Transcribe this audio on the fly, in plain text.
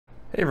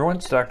Hey everyone,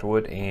 it's Dr.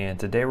 Wood, and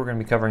today we're going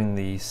to be covering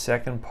the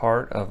second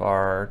part of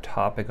our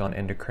topic on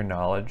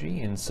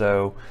endocrinology. And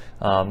so,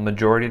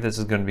 majority of this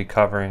is going to be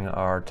covering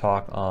our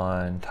talk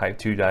on type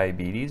 2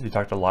 diabetes. We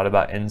talked a lot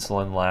about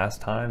insulin last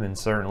time, and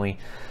certainly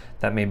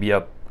that may be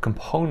a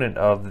component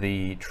of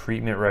the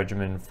treatment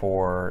regimen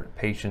for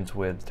patients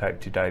with type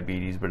 2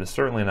 diabetes, but it's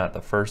certainly not the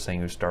first thing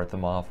you start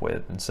them off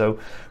with. And so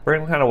we're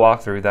going to kind of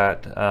walk through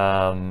that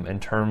in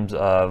terms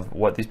of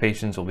what these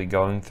patients will be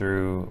going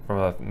through from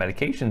a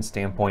medication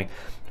standpoint.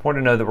 I want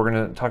to know that we're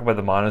going to talk about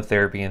the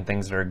monotherapy and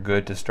things that are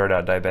good to start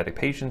out diabetic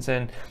patients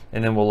in,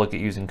 and then we'll look at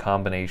using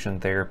combination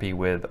therapy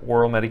with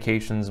oral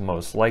medications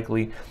most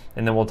likely,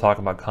 and then we'll talk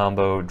about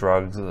combo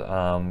drugs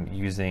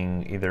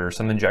using either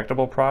some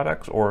injectable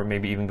products or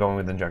maybe even going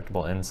with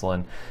injectable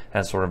insulin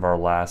as sort of our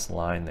last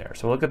line there.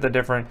 So we'll look at the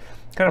different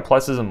kind of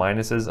pluses and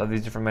minuses of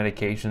these different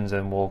medications,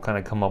 and we'll kind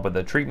of come up with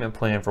a treatment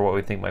plan for what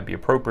we think might be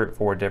appropriate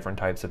for different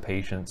types of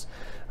patients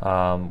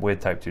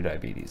with type 2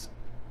 diabetes.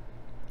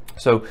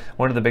 So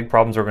one of the big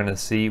problems we're going to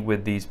see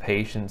with these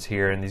patients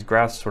here, and these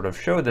graphs sort of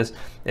show this,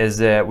 is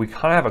that we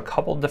kind of have a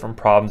couple different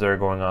problems that are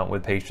going on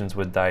with patients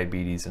with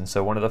diabetes. And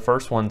so one of the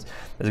first ones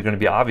is going to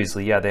be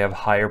obviously, they have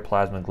higher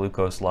plasma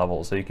glucose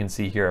levels. So you can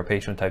see here a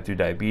patient with type 2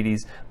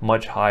 diabetes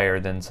much higher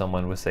than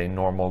someone with, say,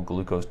 normal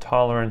glucose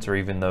tolerance, or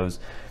even those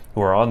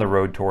who are on the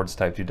road towards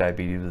type 2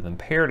 diabetes with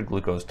impaired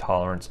glucose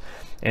tolerance.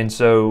 And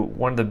so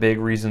one of the big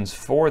reasons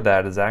for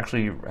that is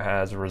actually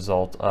as a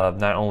result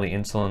of not only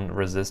insulin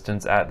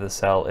resistance at the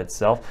cell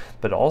itself,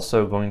 but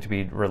also going to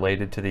be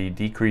related to the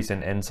decrease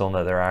in insulin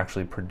that they're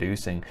actually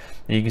producing.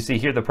 And you can see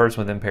here the person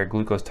with impaired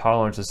glucose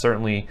tolerance is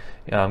certainly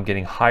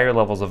getting higher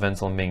levels of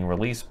insulin being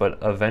released, but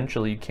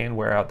eventually you can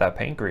wear out that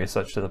pancreas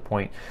such to the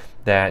point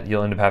that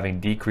you'll end up having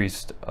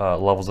decreased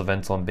levels of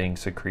insulin being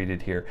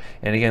secreted here.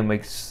 And again, it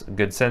makes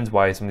good sense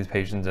why some of these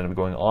patients end up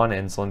going on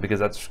insulin, because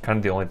that's kind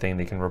of the only thing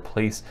they can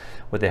replace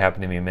what they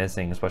happen to be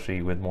missing,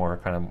 especially with more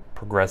kind of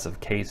progressive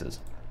cases.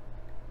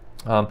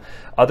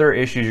 Other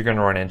issues you're going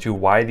to run into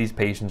why these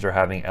patients are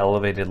having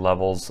elevated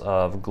levels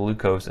of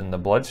glucose in the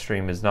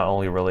bloodstream is not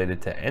only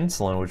related to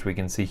insulin, which we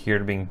can see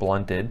here being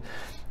blunted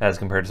as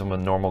compared to someone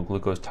with normal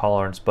glucose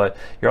tolerance, but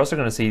you're also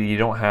going to see that you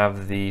don't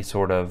have the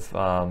sort of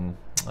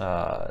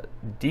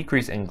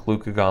decrease in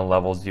glucagon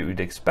levels you would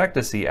expect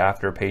to see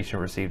after a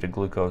patient received a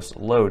glucose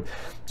load.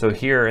 So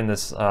here in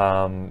this, you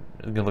can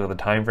look at the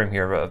time frame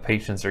here of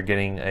patients are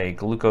getting a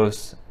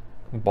glucose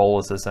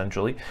bolus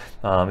essentially,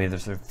 either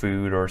through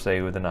food or say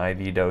with an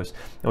IV dose.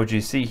 And what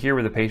you see here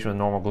with a patient with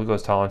normal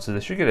glucose tolerance is they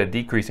should get a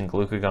decrease in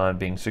glucagon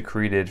being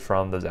secreted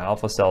from those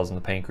alpha cells in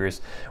the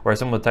pancreas, whereas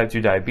someone with type 2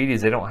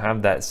 diabetes, they don't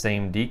have that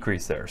same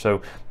decrease there.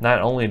 So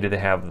not only do they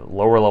have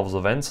lower levels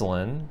of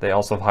insulin, they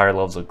also have higher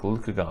levels of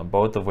glucagon,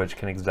 both of which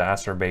can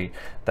exacerbate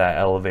that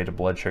elevated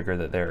blood sugar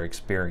that they're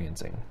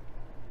experiencing.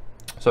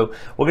 So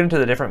we'll get into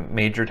the different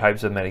major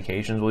types of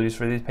medications we'll use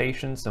for these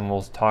patients, and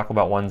we'll talk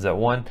about ones that,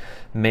 one,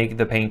 make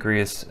the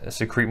pancreas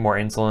secrete more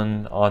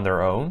insulin on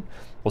their own.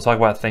 We'll talk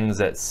about things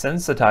that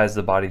sensitize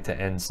the body to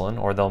insulin,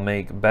 or they'll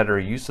make better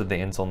use of the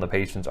insulin the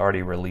patient's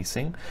already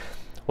releasing.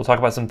 We'll talk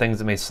about some things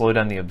that may slow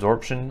down the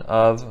absorption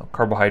of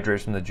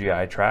carbohydrates from the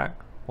GI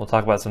tract. We'll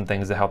talk about some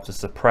things that help to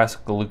suppress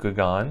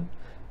glucagon,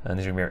 and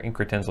these are going to be our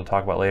incretins we'll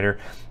talk about later.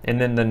 And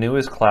then the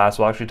newest class,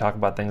 we'll actually talk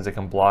about things that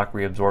can block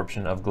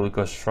reabsorption of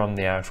glucose from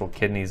the actual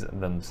kidneys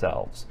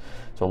themselves.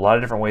 So a lot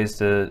of different ways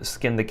to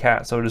skin the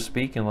cat, so to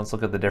speak, and let's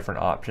look at the different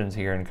options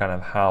here and kind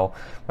of how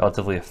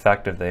relatively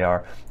effective they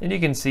are. And you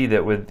can see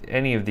that with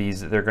any of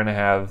these, they're going to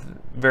have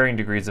varying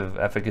degrees of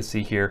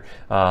efficacy here.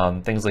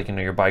 Things like,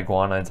 your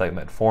biguanides like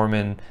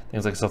metformin,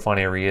 things like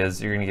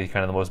sulfonylureas, you're going to get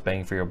kind of the most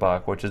bang for your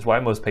buck, which is why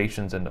most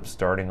patients end up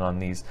starting on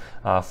these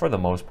for the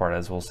most part,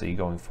 as we'll see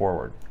going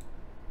forward.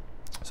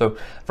 So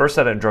first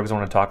set of drugs I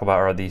want to talk about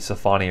are the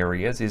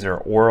sulfonylureas. These are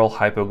oral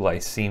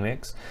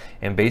hypoglycemics,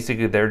 and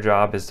basically their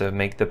job is to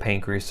make the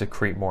pancreas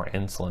secrete more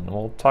insulin. And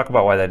we'll talk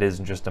about why that is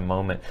in just a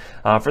moment.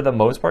 For the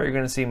most part, you're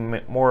going to see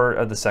more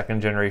of the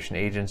second generation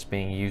agents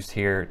being used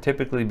here,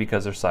 typically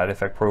because their side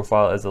effect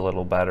profile is a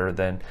little better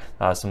than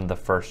some of the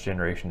first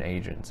generation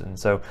agents. And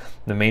so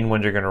the main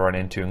ones you're going to run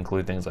into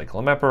include things like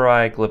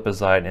glimepiride,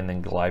 glipizide, and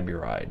then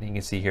glyburide. You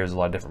can see here's a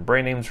lot of different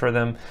brand names for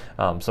them.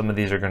 Some of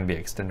these are going to be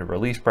extended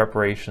release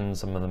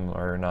preparations, some of them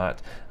are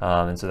not,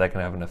 and so that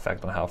can have an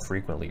effect on how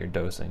frequently you're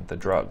dosing the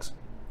drugs.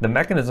 The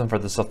mechanism for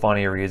the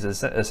sulfonylureas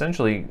is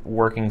essentially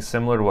working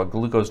similar to what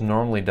glucose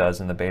normally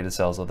does in the beta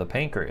cells of the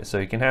pancreas. So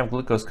you can have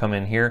glucose come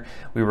in here.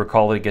 We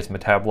recall that it gets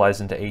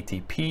metabolized into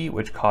ATP,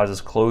 which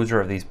causes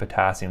closure of these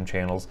potassium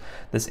channels.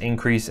 This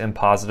increase in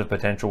positive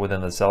potential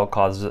within the cell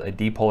causes a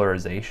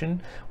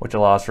depolarization, which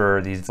allows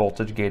for these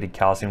voltage-gated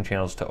calcium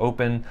channels to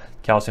open.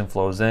 Calcium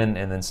flows in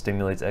and then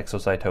stimulates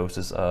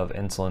exocytosis of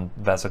insulin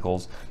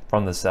vesicles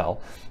from the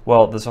cell.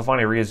 Well, the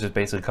sulfonylureas just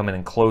basically come in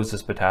and close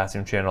this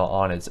potassium channel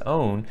on its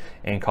own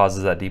and and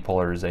causes that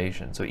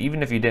depolarization. So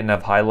even if you didn't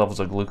have high levels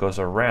of glucose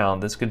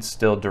around, this could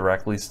still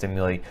directly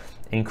stimulate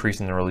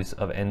increasing the release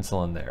of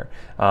insulin there.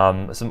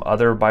 Some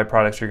other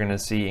byproducts you're going to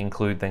see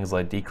include things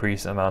like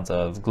decreased amounts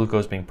of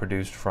glucose being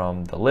produced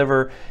from the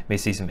liver. You may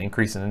see some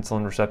increase in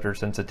insulin receptor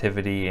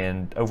sensitivity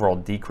and overall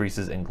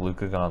decreases in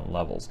glucagon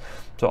levels.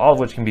 So all of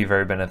which can be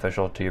very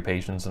beneficial to your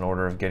patients in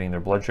order of getting their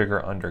blood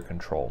sugar under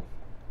control.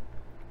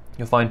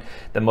 You'll find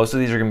that most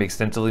of these are going to be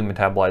extensively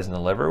metabolized in the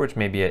liver, which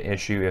may be an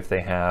issue if they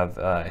have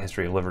a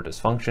history of liver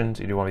dysfunction,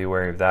 so you do want to be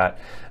wary of that.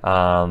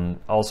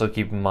 Also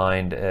keep in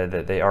mind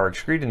that they are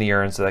excreted in the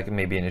urine, so that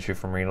may be an issue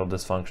from renal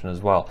dysfunction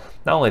as well.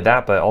 Not only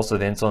that, but also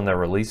the insulin they're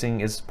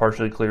releasing is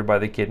partially cleared by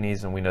the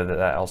kidneys, and we know that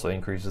that also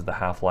increases the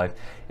half-life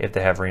if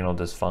they have renal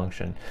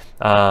dysfunction.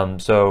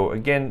 So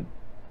again,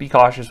 be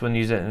cautious when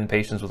using it in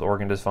patients with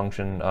organ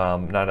dysfunction,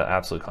 not an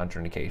absolute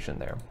contraindication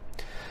there.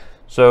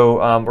 So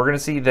we're going to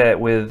see that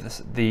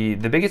with the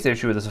biggest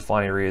issue with the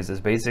sulfonylureas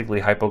is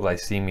basically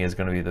hypoglycemia is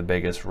going to be the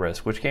biggest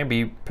risk, which can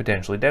be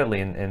potentially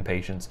deadly in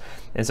patients.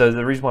 And so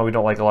the reason why we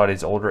don't like a lot of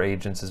these older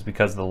agents is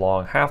because of the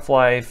long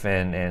half-life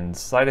and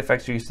side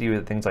effects you see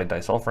with things like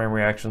disulfiram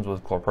reactions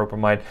with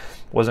chlorpropamide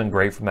wasn't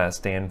great from that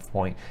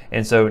standpoint.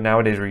 And so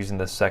nowadays we're using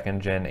the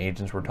second-gen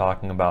agents we're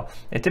talking about.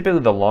 And typically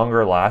the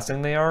longer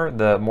lasting they are,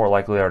 the more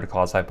likely they are to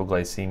cause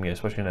hypoglycemia,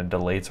 especially in a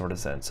delayed sort of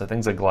sense. So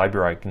things like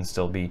glyburide can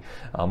still be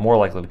more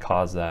likely to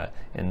cause that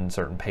in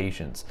certain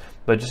patients.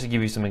 But just to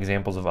give you some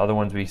examples of other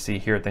ones we see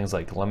here, things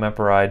like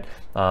glimepiride,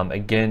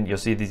 again, you'll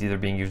see these either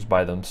being used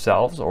by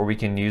themselves or we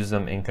can use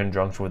them in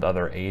conjunction with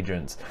other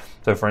agents.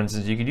 So for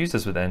instance, you could use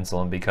this with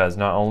insulin because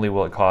not only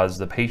will it cause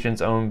the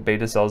patient's own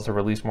beta cells to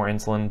release more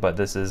insulin, but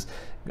the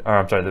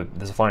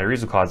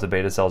sulfonylureas will cause the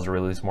beta cells to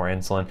release more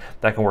insulin.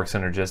 That can work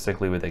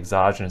synergistically with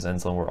exogenous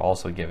insulin we're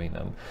also giving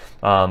them.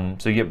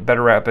 So you get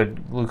better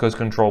rapid glucose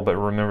control, but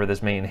remember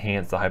this may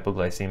enhance the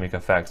hypoglycemic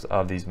effects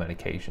of these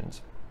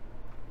medications.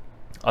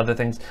 Other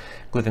things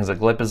include things like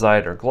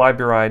glipizide or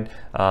glyburide.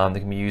 They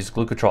can be used.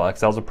 Glucotrol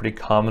XL is a pretty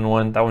common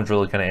one. That one's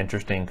really kind of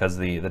interesting because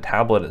the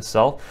tablet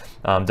itself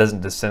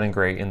doesn't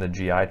disintegrate in the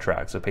GI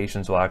tract. So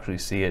patients will actually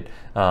see it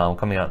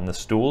coming out in the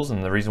stools.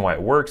 And the reason why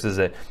it works is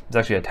that it's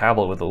actually a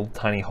tablet with a little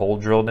tiny hole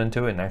drilled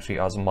into it, and actually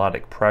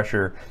osmotic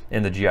pressure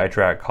in the GI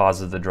tract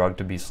causes the drug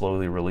to be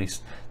slowly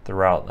released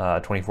throughout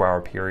a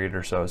 24-hour period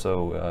or so.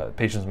 So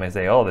patients may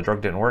say, oh, the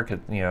drug didn't work. I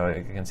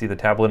can see the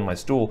tablet in my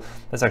stool.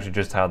 That's actually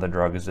just how the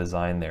drug is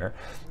designed there.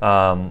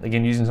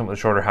 Again, using some of the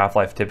shorter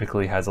half-life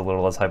typically has a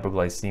little less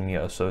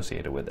hypoglycemia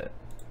associated with it.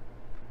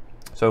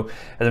 So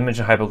as I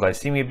mentioned,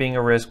 hypoglycemia being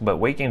a risk, but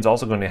weight gain is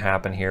also going to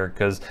happen here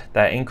because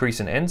that increase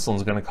in insulin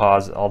is going to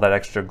cause all that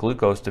extra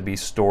glucose to be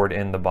stored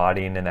in the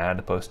body and in the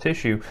adipose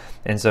tissue.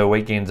 And so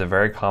weight gain is a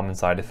very common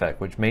side effect,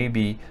 which may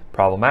be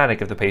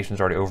problematic if the patient's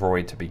already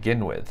overweight to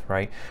begin with,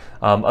 right?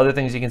 Other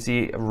things you can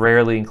see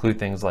rarely include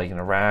things like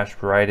rash,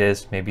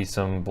 pruritus, maybe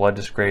some blood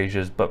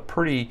dyscrasias, but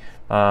pretty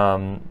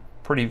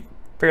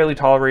fairly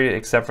tolerated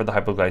except for the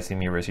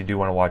hypoglycemia risk. You do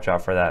want to watch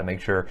out for that. Make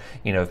sure,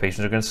 if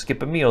patients are going to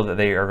skip a meal, that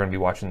they are going to be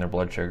watching their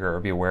blood sugar or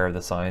be aware of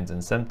the signs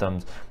and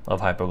symptoms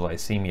of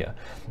hypoglycemia.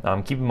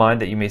 Keep in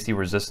mind that you may see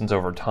resistance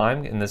over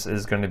time, and this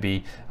is going to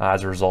be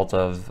as a result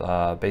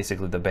of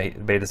basically the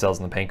beta cells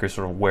in the pancreas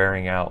sort of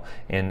wearing out,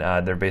 and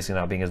there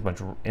basically not being as much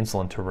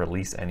insulin to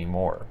release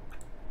anymore.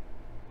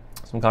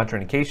 Some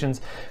contraindications,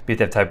 be it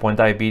they have type 1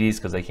 diabetes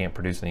because they can't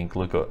produce any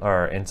glucose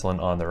or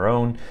insulin on their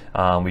own.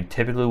 We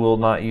typically will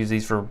not use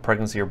these for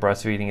pregnancy or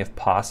breastfeeding if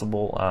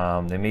possible.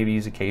 They may be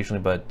used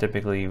occasionally, but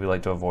typically we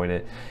like to avoid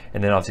it.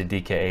 And then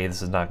obviously DKA,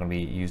 this is not going to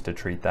be used to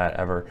treat that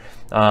ever.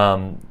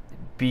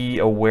 Be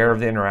aware of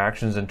the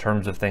interactions in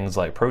terms of things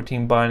like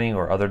protein binding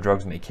or other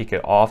drugs may kick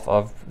it off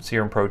of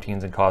serum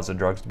proteins and cause the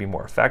drugs to be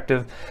more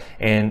effective.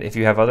 And if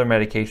you have other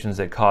medications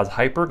that cause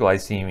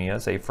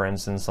hyperglycemia, say for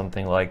instance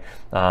something like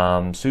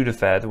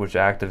Sudafed, which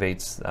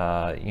activates,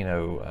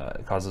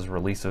 causes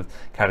release of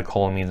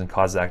catecholamines and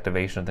causes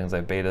activation of things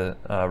like beta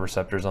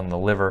receptors on the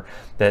liver,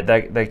 that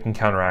can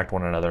counteract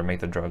one another and make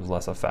the drugs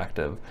less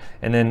effective.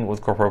 And then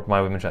with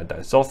chlorpropamide, we mentioned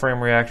that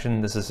disulfiram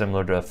reaction. This is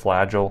similar to a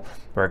flagell,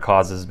 where it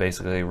causes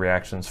basically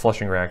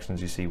flushing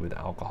reactions you see with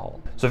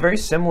alcohol. So very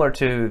similar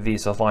to the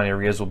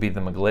sulfonylureas will be the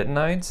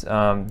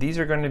meglitinides. These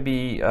are going to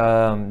be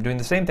doing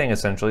the same thing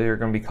essentially. They're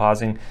going to be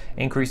causing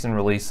increase in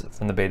release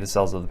from the beta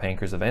cells of the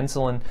pancreas of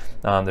insulin.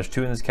 There's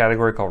two in this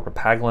category called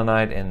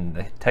repaglinide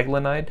and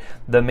teglinide.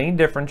 The main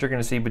difference you're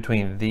going to see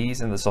between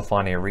these and the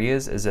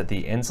sulfonylureas is that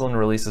the insulin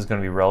release is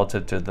going to be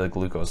relative to the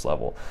glucose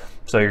level.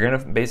 So you're going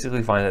to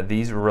basically find that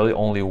these really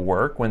only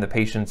work when the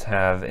patients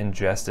have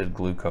ingested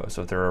glucose.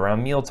 So if they're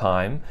around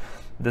mealtime,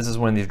 this is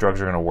when these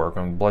drugs are going to work.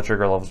 When blood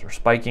sugar levels are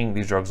spiking,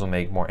 these drugs will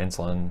make more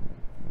insulin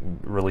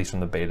released from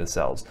the beta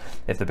cells.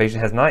 If the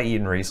patient has not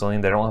eaten recently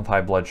and they don't have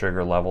high blood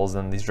sugar levels,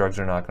 then these drugs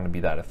are not going to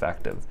be that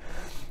effective.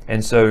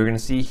 And so you're going to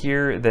see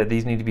here that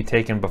these need to be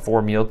taken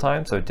before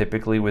mealtime, so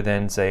typically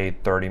within, say,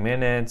 30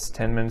 minutes,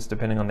 10 minutes,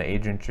 depending on the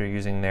agent you're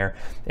using there.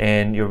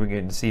 And you're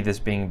going to see this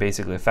being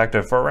basically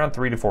effective for around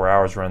 3 to 4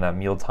 hours around that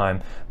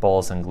mealtime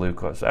bolus and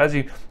glucose. So as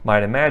you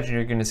might imagine,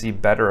 you're going to see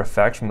better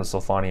effects from the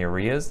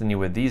sulfonylureas than you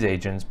would these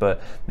agents,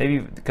 but maybe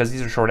because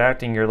these are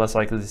short-acting, you're less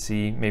likely to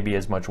see maybe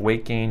as much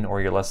weight gain,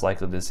 or you're less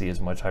likely to see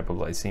as much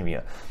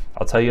hypoglycemia.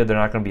 I'll tell you, they're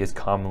not going to be as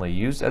commonly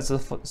used as the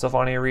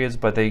sulfonylureas,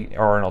 but they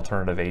are an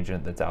alternative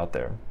agent that's out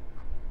there.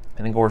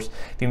 And of course,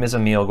 if you miss a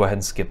meal, go ahead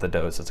and skip the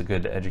dose. That's a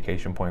good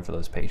education point for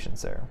those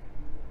patients there.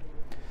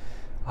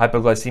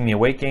 Hypoglycemia,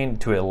 weight gain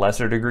to a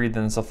lesser degree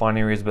than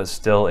sulfonylureas, but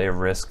still a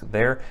risk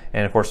there.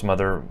 And of course, some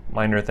other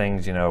minor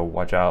things,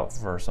 watch out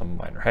for some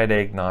minor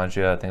headache,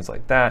 nausea, things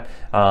like that.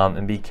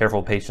 And be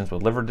careful patients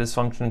with liver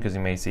dysfunction, because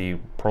you may see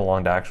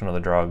prolonged action of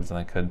the drugs, and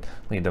that could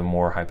lead to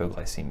more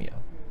hypoglycemia.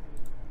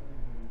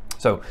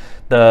 So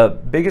the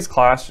biggest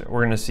class we're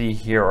going to see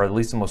here, or at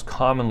least the most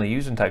commonly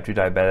used in type 2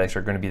 diabetics,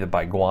 are going to be the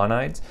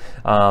biguanides.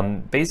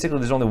 Basically,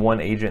 there's only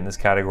one agent in this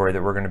category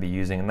that we're going to be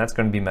using, and that's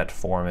going to be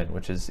metformin,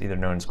 which is either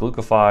known as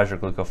glucophage or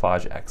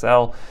glucophage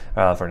XL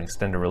for an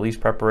extended release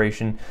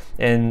preparation.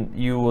 And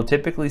you will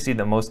typically see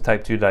that most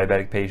type 2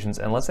 diabetic patients,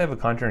 unless they have a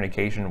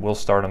contraindication, will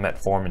start on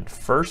metformin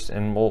first,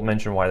 and we'll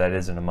mention why that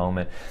is in a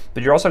moment.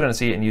 But you're also going to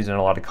see it used in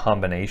a lot of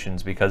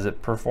combinations, because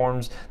it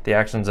performs the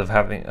actions of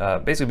having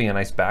basically being a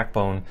nice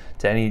backbone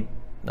to any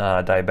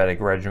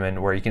diabetic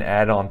regimen, where you can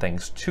add on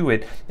things to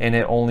it, and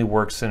it only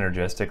works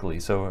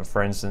synergistically. So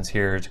for instance,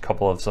 here's a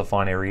couple of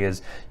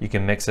sulfonylureas you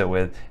can mix it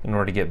with in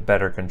order to get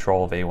better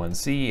control of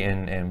A1C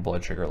and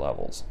blood sugar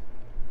levels.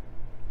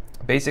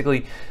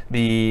 Basically,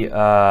 the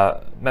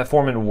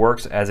metformin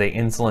works as an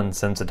insulin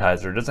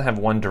sensitizer. It doesn't have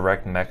one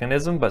direct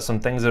mechanism, but some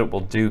things that it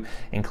will do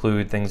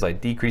include things like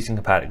decreasing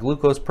hepatic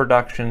glucose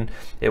production.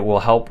 It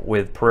will help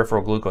with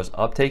peripheral glucose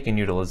uptake and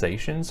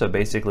utilization. So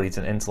basically, it's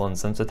an insulin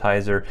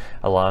sensitizer,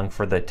 allowing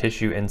for the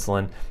tissue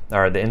insulin,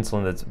 or the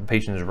insulin that the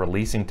patient is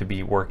releasing, to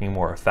be working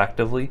more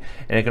effectively.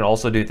 And it can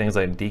also do things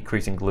like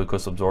decreasing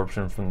glucose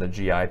absorption from the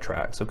GI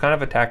tract. So kind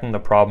of attacking the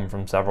problem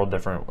from several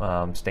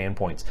different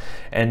standpoints.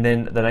 And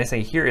then the nice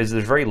thing here is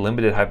there's very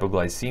limited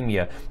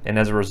hypoglycemia, and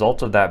as a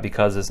result of that,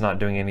 because it's not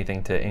doing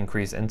anything to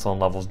increase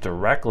insulin levels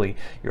directly,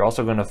 you're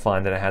also going to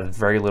find that it has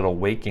very little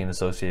weight gain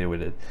associated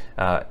with it.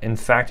 In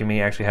fact, you may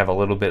actually have a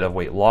little bit of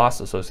weight loss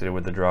associated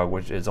with the drug,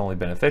 which is only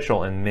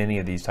beneficial in many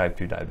of these type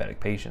 2 diabetic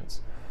patients.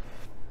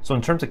 So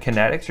in terms of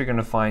kinetics, you're going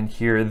to find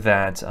here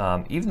that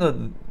even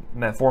though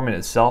metformin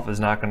itself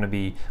is not going to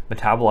be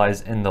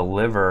metabolized in the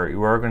liver,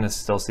 you are going to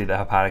still see the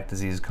hepatic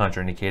disease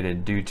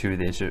contraindicated due to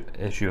the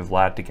issue of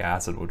lactic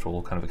acid, which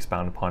we'll kind of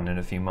expound upon in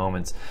a few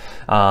moments.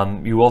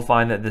 You will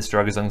find that this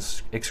drug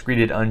is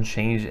excreted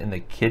unchanged in the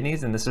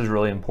kidneys, and this is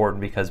really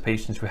important because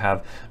patients who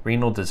have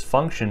renal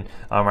dysfunction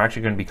are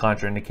actually going to be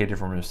contraindicated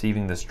from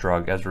receiving this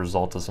drug as a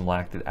result of some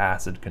lactic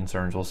acid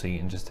concerns we'll see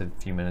in just a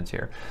few minutes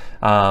here.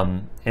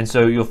 And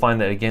so you'll find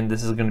that, again,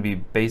 this is going to be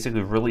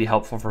basically really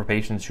helpful for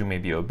patients who may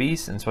be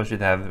obese, and especially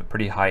to have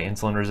pretty high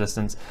insulin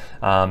resistance,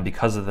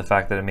 because of the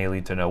fact that it may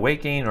lead to no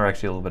weight gain or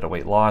actually a little bit of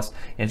weight loss.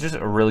 And it's just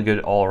a really good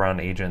all-around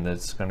agent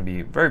that's going to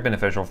be very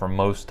beneficial for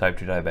most type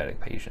 2 diabetic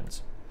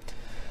patients.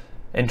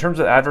 In terms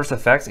of adverse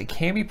effects, it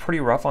can be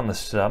pretty rough on the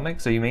stomach,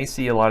 so you may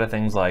see a lot of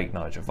things like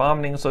nausea,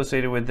 vomiting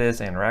associated with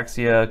this,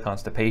 anorexia,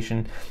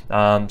 constipation.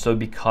 So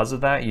because of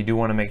that, you do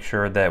want to make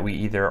sure that we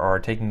either are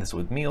taking this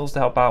with meals to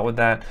help out with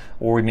that,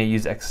 or we may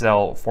use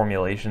XL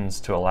formulations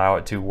to allow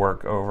it to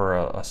work over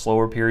a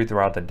slower period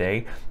throughout the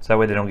day, so that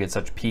way they don't get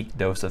such peak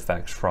dose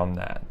effects from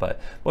that. But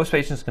most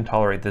patients can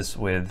tolerate this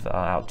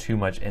without too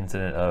much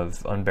incident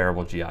of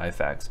unbearable GI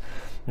effects.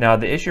 Now,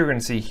 the issue you're going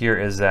to see here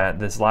is that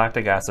this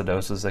lactic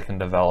acidosis that can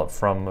develop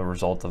from the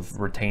result of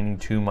retaining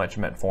too much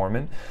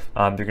metformin,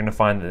 you're going to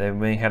find that they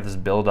may have this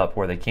buildup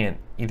where they can't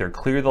either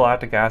clear the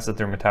lactic acid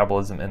through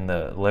metabolism in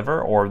the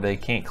liver, or they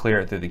can't clear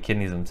it through the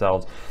kidneys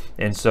themselves.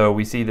 And so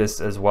we see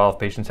this as well if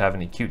patients have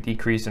an acute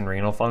decrease in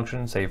renal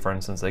function, say for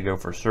instance they go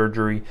for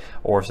surgery,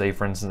 or say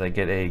for instance they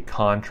get a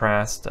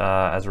contrast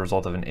as a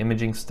result of an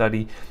imaging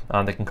study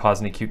that can cause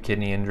an acute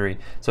kidney injury.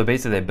 So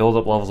basically they build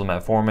up levels of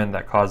metformin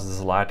that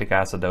causes lactic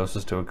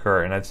acidosis to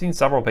occur. And I've seen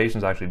several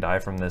patients actually die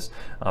from this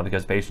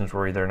because patients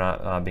were either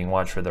not being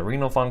watched for their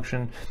renal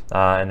function,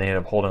 and they end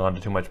up holding on to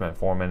too much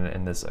metformin,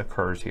 and this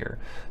occurs here.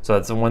 So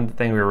that's the one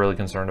thing we were really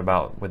concerned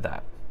about with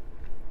that.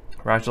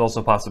 Rash is also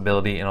a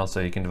possibility, and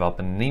also you can develop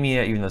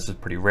anemia, even though this is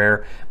pretty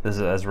rare. This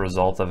is as a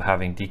result of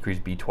having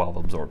decreased B12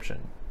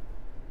 absorption.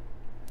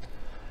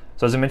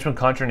 So as I mentioned,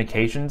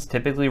 contraindications,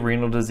 typically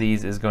renal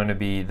disease is going to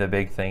be the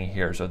big thing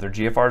here. So if their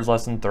GFR is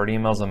less than 30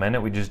 mLs a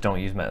minute, we just don't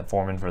use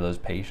metformin for those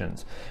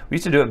patients. We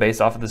used to do it based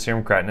off of the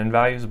serum creatinine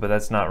values, but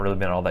that's not really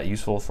been all that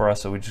useful for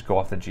us, so we just go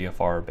off the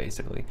GFR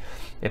basically.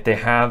 If they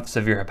have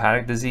severe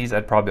hepatic disease,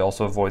 I'd probably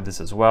also avoid this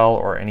as well,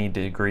 or any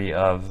degree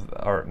of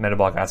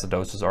metabolic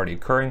acidosis already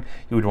occurring,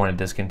 you would want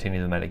to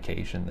discontinue the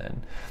medication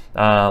then.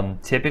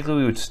 Typically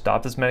we would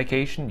stop this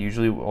medication,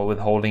 usually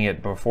withholding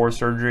it before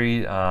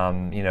surgery,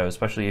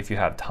 especially if you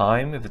have time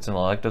time, if it's an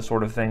elective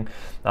sort of thing,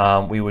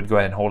 we would go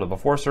ahead and hold it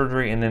before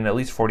surgery, and then at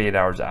least 48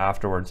 hours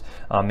afterwards,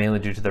 mainly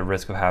due to the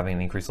risk of having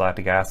an increased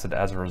lactic acid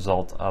as a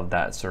result of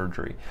that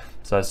surgery.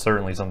 So that's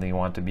certainly something you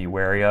want to be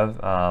wary of.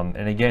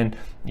 And again,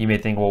 you may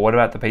think, well, what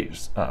about the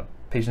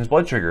patient's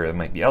blood sugar? It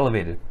might be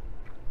elevated.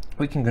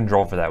 We can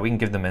control for that. We can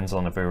give them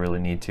insulin if we really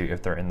need to,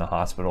 if they're in the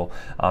hospital.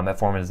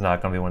 Metformin is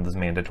not going to be one of those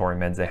mandatory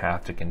meds they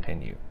have to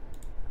continue.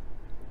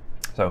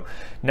 So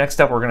next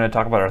up, we're going to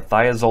talk about our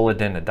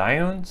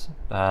thiazolidinediones.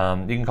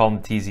 You can call them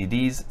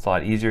TZDs. It's a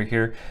lot easier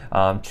here.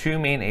 Two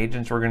main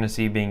agents we're going to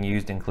see being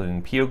used,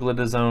 including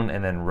pioglitazone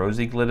and then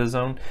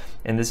rosiglitazone.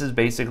 And this is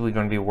basically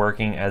going to be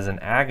working as an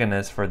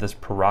agonist for this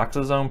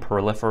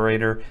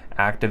proliferator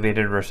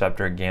activated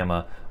receptor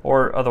gamma,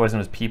 or otherwise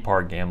known as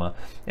PPAR gamma.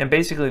 And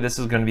basically this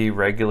is going to be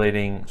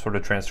regulating sort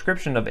of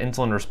transcription of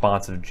insulin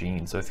responsive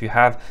genes. So if you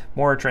have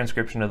more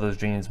transcription of those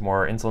genes,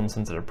 more insulin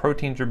sensitive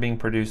proteins are being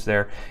produced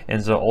there.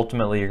 And so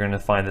ultimately you're going to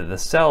find that the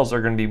cells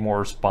are going to be more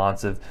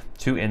responsive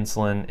to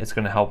insulin. It's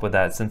going to help with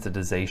that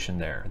sensitization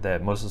there,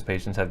 that most of those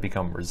patients have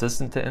become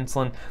resistant to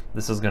insulin.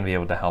 This is going to be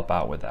able to help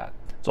out with that.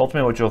 So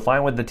ultimately what you'll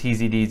find with the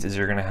TZDs is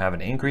you're going to have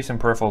an increase in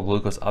peripheral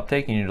glucose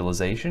uptake and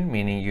utilization,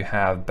 meaning you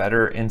have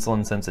better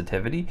insulin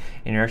sensitivity,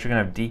 and you're actually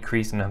going to have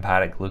decrease in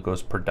hepatic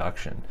glucose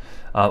production.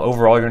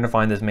 Overall, you're going to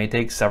find this may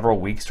take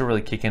several weeks to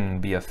really kick in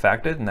and be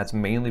effective, and that's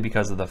mainly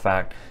because of the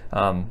fact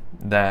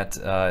that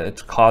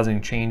it's causing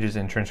changes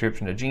in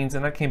transcription of genes,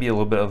 and that can be a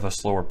little bit of a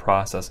slower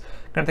process.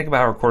 Kind of think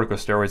about how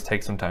corticosteroids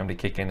take some time to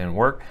kick in and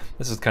work.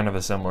 This is kind of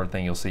a similar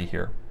thing you'll see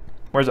here.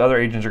 Whereas other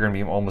agents are going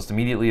to be almost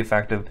immediately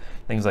effective.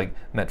 Things like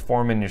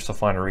metformin, your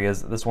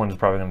sulfonylureas, this one is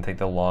probably going to take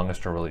the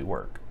longest to really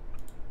work.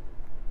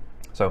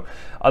 So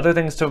other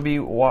things to be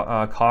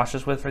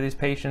cautious with for these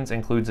patients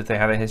includes if they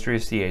have a history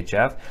of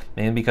CHF,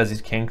 mainly because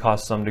these can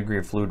cause some degree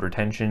of fluid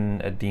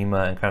retention,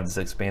 edema, and kind of this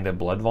expanded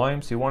blood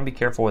volume. So you want to be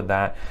careful with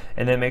that,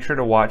 and then make sure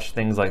to watch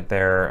things like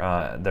their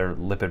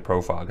lipid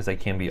profile, because they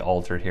can be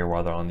altered here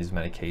while they're on these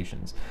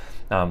medications.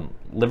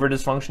 Liver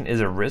dysfunction is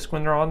a risk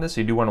when they're on this,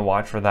 so you do want to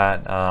watch for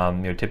that.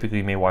 Typically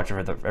you may watch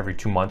it for every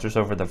 2 months or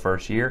so for the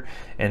first year,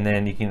 and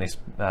then you can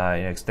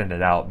extend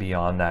it out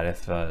beyond that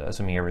if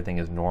assuming everything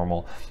is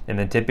normal. And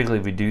then typically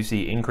if we do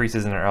see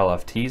increases in our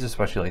LFTs,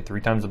 especially like 3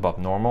 times above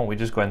normal, we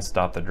just go ahead and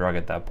stop the drug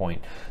at that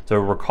point. So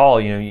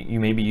recall, you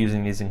may be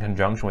using these in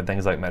conjunction with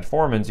things like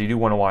metformin, so you do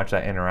want to watch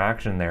that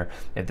interaction there.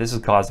 If this is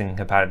causing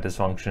hepatic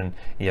dysfunction,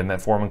 you have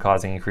metformin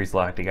causing increased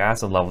lactic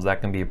acid levels, that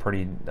can be a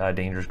pretty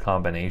dangerous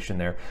combination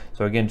there.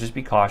 So again, just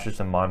be cautious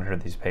and monitor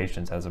these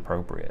patients as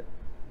appropriate.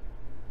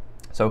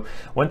 So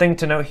one thing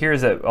to note here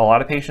is that a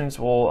lot of patients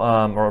will,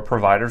 or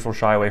providers will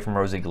shy away from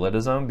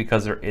rosiglitazone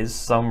because there is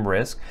some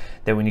risk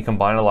that when you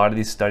combine a lot of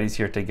these studies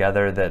here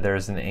together, that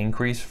there's an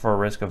increase for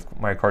risk of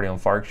myocardial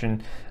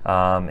infarction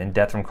and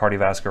death from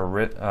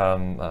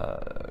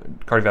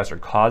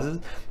cardiovascular causes.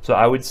 So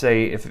I would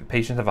say if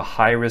patients have a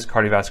high risk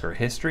cardiovascular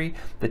history,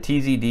 the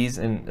TZDs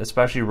and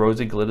especially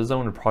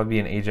rosiglitazone would probably be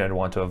an agent I'd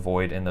want to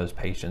avoid in those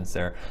patients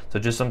there. So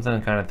just something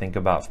to kind of think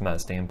about from that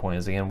standpoint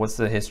is, again, what's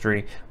the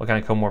history, what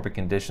kind of comorbid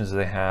conditions do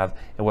they have,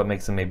 and what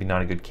makes them maybe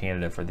not a good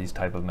candidate for these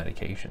type of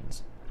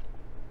medications.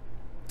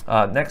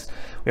 Next,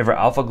 we have our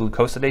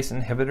alpha-glucosidase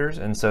inhibitors,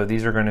 and so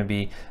these are going to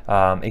be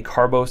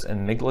acarbose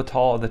and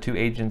miglatol are the 2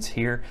 agents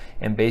here,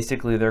 and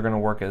basically they're going to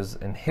work as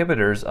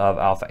inhibitors of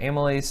alpha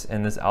amylase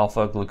and this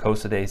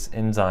alpha-glucosidase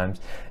enzymes,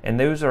 and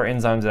those are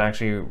enzymes that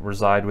actually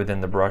reside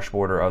within the brush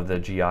border of the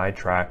GI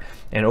tract,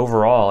 and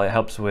overall it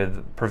helps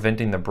with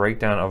preventing the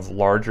breakdown of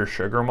larger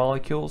sugar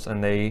molecules,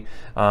 and they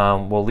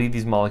will leave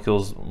these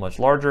molecules much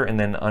larger and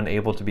then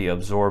unable to be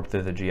absorbed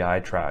through the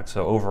GI tract.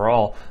 So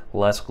overall,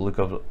 less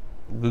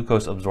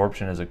glucose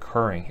absorption is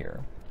occurring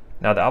here.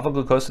 Now, the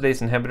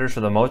alpha-glucosidase inhibitors,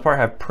 for the most part,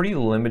 have pretty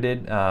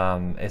limited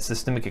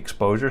systemic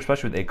exposure,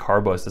 especially with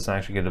acarbose. It doesn't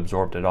actually get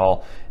absorbed at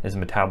all. It's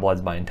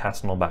metabolized by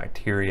intestinal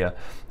bacteria.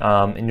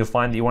 And you'll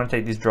find that you want to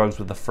take these drugs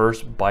with the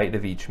first bite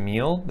of each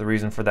meal. The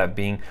reason for that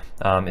being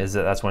is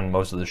that that's when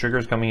most of the sugar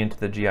is coming into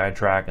the GI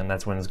tract, and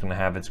that's when it's going to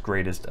have its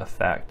greatest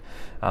effect.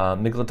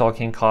 Miglatol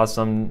can cause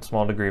some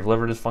small degree of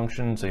liver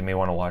dysfunction, so you may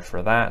want to watch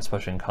for that,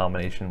 especially in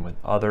combination with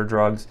other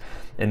drugs.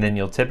 And then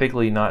you'll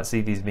typically not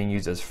see these being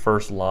used as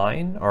first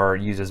line or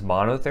used as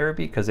monotherapy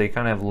because they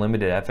kind of have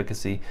limited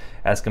efficacy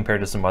as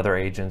compared to some other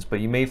agents,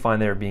 but you may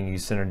find they're being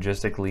used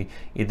synergistically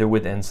either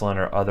with insulin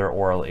or other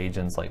oral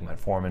agents like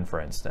metformin, for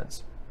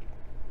instance.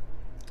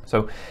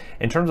 So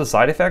in terms of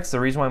side effects, the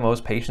reason why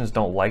most patients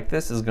don't like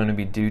this is going to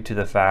be due to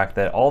the fact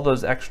that all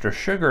those extra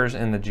sugars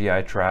in the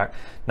GI tract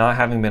not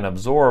having been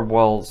absorbed,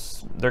 well,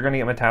 they're going to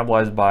get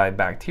metabolized by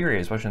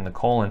bacteria, especially in the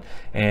colon.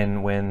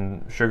 And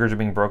when sugars are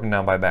being broken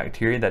down by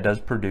bacteria, that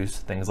does produce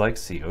things like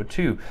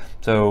CO2.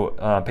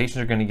 So patients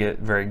are going to get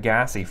very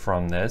gassy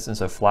from this, and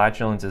so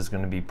flatulence is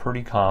going to be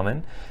pretty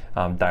common.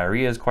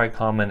 Diarrhea is quite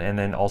common, and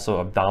then also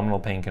abdominal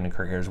pain can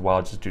occur here as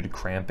well, just due to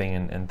cramping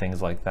and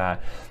things like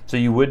that. So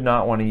you would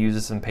not want to use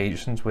this in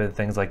patients with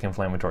things like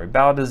inflammatory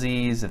bowel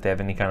disease. If they have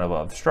any kind of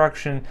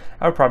obstruction,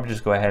 I would probably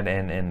just go ahead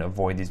and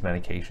avoid these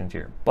medications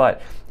here.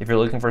 But if you're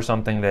looking for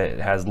something that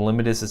has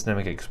limited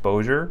systemic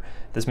exposure,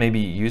 this may be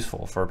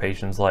useful for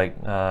patients like,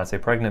 say,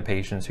 pregnant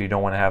patients who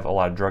don't want to have a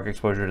lot of drug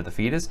exposure to the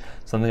fetus.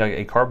 Something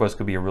like acarbose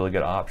could be a really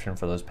good option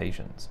for those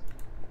patients.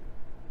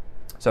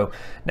 So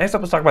next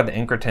up, let's talk about the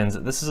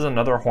incretins. This is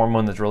another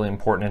hormone that's really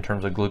important in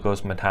terms of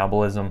glucose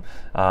metabolism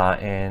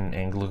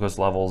and glucose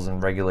levels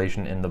and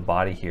regulation in the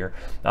body here.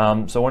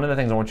 So one of the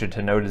things I want you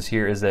to notice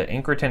here is that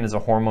incretin is a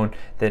hormone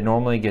that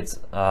normally gets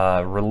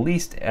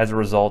released as a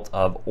result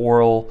of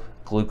oral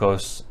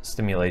glucose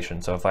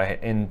stimulation. So if I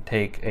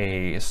intake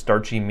a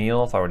starchy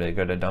meal, if I were to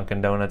go to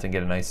Dunkin' Donuts and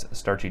get a nice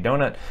starchy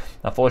donut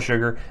full of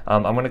sugar,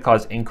 I'm going to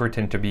cause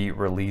incretin to be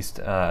released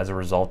as a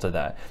result of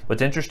that.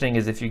 What's interesting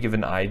is if you give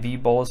an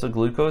IV bolus of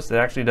glucose,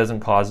 that actually doesn't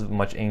cause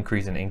much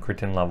increase in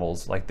incretin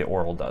levels like the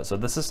oral does. So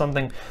this is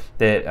something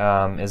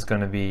that is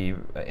going to be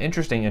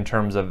interesting in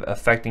terms of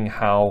affecting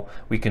how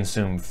we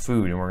consume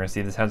food, and we're going to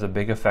see this has a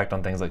big effect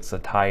on things like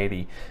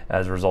satiety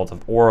as a result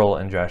of oral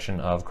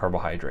ingestion of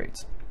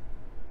carbohydrates.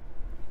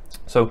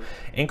 So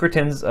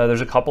incretins,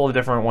 there's a couple of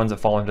different ones that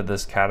fall into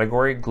this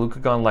category.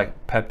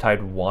 Glucagon-like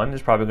peptide 1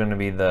 is probably going to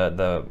be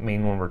the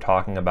main one we're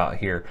talking about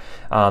here.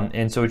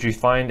 And so what you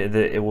find is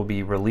that it will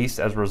be released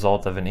as a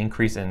result of an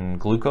increase in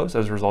glucose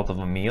as a result of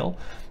a meal.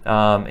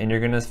 And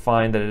you're going to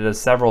find that it does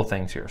several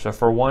things here. So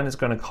for one, it's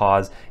going to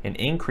cause an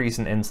increase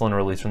in insulin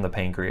release from the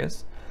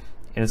pancreas.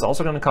 And it's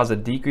also going to cause a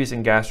decrease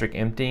in gastric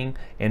emptying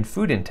and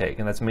food intake,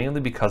 and that's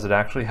mainly because it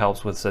actually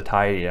helps with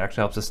satiety. It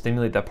actually helps to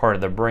stimulate that part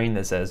of the brain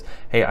that says,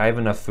 hey, I have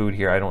enough food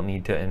here, I don't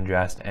need to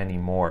ingest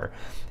anymore.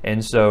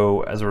 And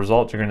so as a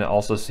result, you're going to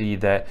also see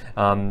that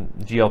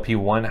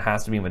GLP-1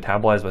 has to be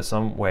metabolized by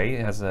some way.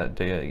 It has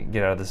to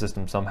get out of the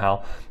system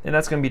somehow, and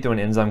that's going to be through an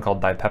enzyme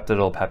called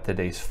dipeptidyl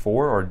peptidase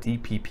 4, or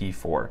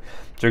DPP4.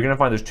 So you're going to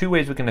find there's two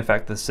ways we can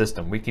affect the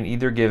system. We can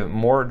either give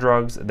more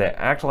drugs that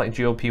act like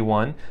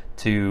GLP-1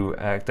 to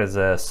act as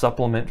a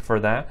supplement for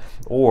that,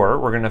 or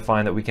we're going to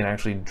find that we can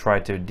actually try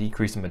to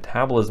decrease the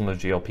metabolism of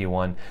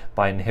GLP-1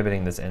 by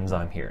inhibiting this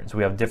enzyme here. So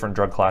we have different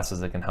drug classes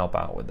that can help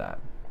out with that.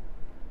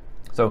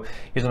 So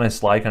here's a nice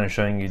slide kind of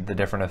showing you the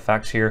different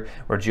effects here,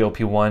 where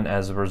GLP-1,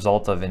 as a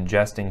result of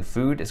ingesting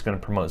food, is going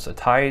to promote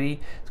satiety.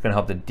 It's going to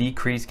help to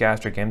decrease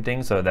gastric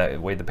emptying, so that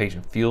way the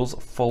patient feels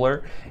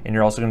fuller. And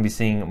you're also going to be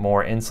seeing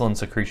more insulin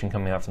secretion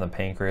coming out from the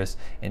pancreas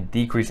and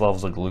decreased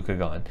levels of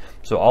glucagon.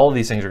 So all of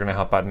these things are going to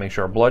help out to make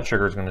sure our blood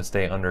sugar is going to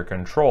stay under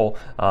control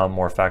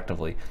more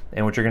effectively.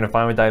 And what you're going to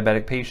find with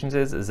diabetic patients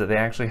is that they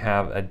actually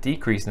have a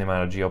decrease in the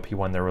amount of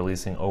GLP-1 they're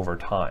releasing over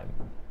time.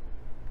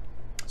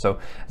 So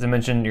as I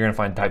mentioned, you're going to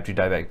find type 2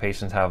 diabetic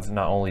patients have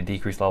not only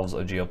decreased levels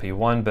of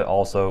GLP-1, but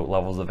also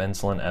levels of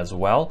insulin as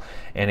well.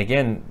 And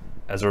again,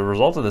 as a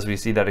result of this, we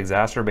see that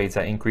exacerbates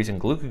that increase in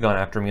glucagon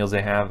after meals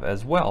they have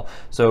as well.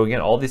 So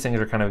again, all these things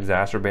are kind of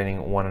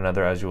exacerbating one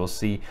another, as you will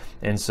see.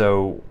 And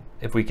so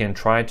if we can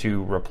try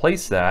to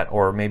replace that,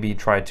 or maybe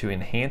try to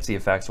enhance the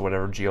effects of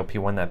whatever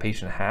GLP-1 that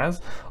patient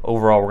has,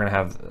 overall we're going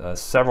to have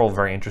several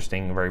very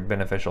interesting, very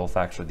beneficial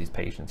effects for these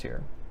patients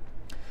here.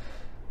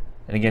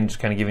 And again, just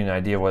kind of giving you an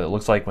idea of what it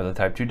looks like with a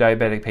type 2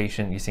 diabetic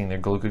patient. You're seeing their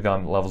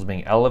glucagon levels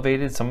being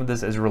elevated. Some of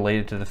this is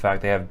related to the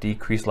fact they have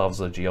decreased levels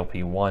of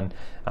GLP-1,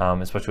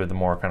 especially with the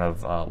more kind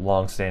of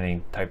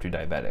long-standing type 2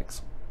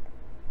 diabetics.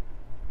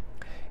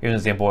 Here's an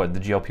example of what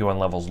the GLP-1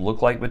 levels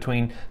look like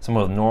between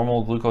someone with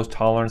normal glucose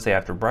tolerance, say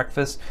after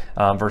breakfast,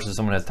 versus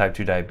someone who has type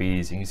 2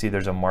 diabetes. You can see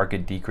there's a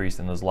marked decrease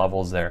in those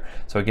levels there.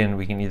 So again,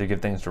 we can either give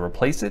things to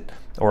replace it,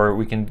 or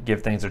we can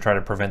give things to try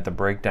to prevent the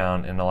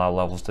breakdown and allow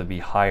levels to be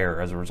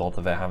higher as a result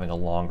of it having a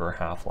longer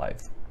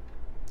half-life.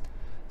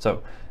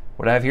 So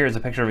what I have here is a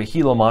picture of a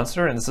Gila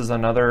monster, and this is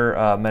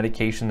another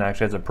medication that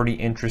actually has a pretty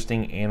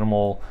interesting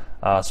animal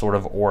sort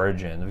of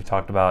origin. We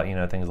talked about, you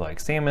know, things like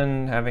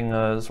salmon having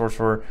a source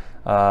for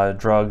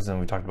drugs, and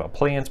we talked about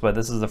plants, but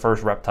this is the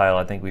first reptile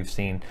I think we've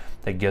seen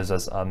that gives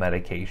us a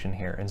medication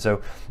here. And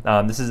so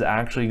this is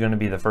actually going to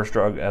be the first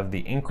drug of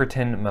the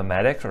incretin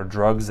mimetics, or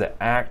drugs that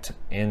act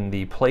in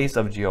the place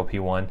of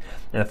GLP-1.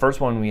 And the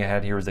first one we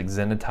had here was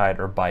exenatide,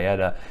 or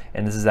Byetta,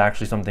 and this is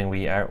actually something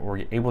we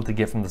were able to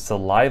get from the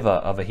saliva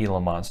of a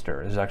Gila monster.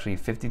 There's actually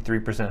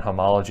 53%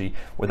 homology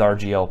with our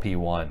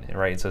GLP-1,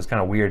 right? So it's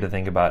kind of weird to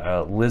think about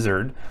a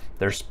lizard,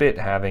 their spit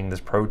having this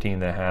protein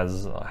that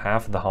has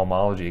half of the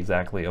homology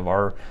exactly of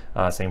our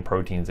same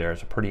proteins there.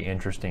 It's a pretty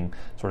interesting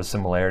sort of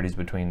similarities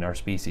between our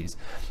species.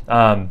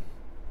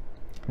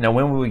 Now,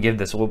 when will we give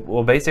this?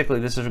 Well, basically,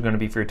 this is going to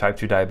be for your type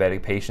 2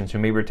 diabetic patients who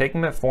maybe are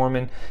taking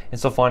metformin and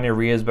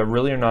sulfonylureas, but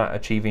really are not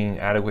achieving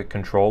adequate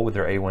control with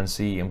their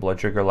A1C and blood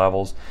sugar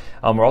levels.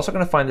 We're also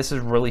going to find this is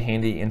really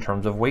handy in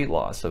terms of weight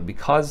loss. So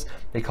because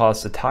they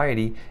cause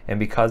satiety and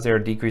because they're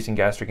decreasing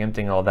gastric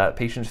emptying and all that,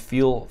 patients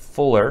feel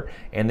fuller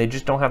and they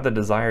just don't have the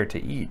desire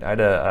to eat. I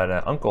had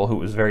an uncle who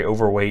was very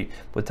overweight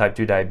with type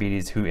 2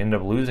 diabetes who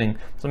ended up losing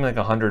something like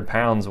 100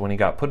 pounds when he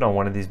got put on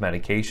one of these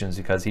medications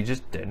because he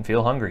just didn't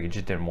feel hungry. He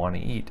just didn't want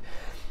to eat.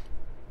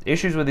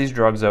 Issues with these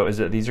drugs, though, is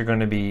that these are going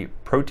to be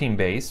protein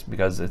based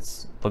because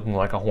it's looking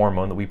like a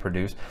hormone that we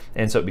produce,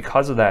 and so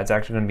because of that, it's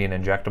actually going to be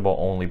an injectable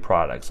only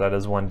product. So that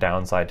is one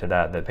downside to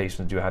that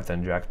patients do have to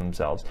inject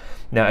themselves.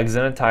 Now,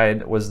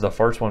 exenatide was the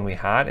first one we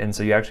had, and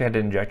so you actually had to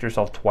inject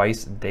yourself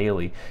twice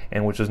daily,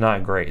 and which was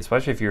not great,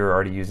 especially if you're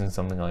already using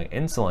something like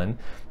insulin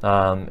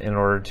in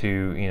order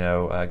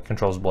to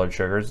control blood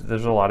sugars.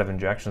 There's a lot of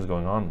injections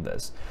going on with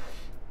this.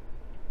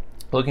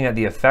 Looking at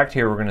the effect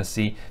here, we're going to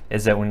see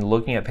is that when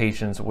looking at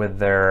patients with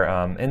their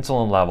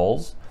insulin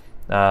levels,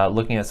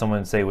 looking at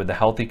someone, say, with a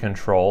healthy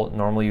control,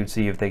 normally you'd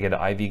see if they get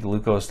an IV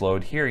glucose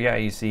load here, yeah,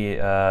 you see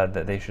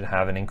that they should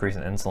have an increase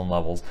in insulin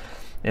levels.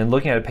 And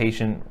looking at a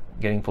patient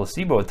getting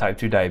placebo with type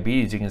 2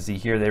 diabetes, you can see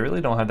here they really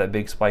don't have that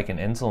big spike in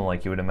insulin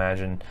like you would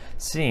imagine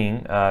seeing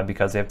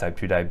because they have type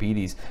 2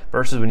 diabetes,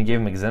 versus when you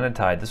gave them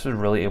exenatide, this was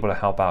really able to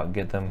help out,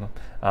 get them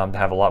to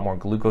have a lot more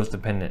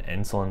glucose-dependent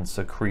insulin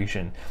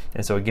secretion.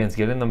 And so again, it's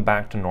getting them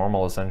back to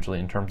normal essentially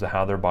in terms of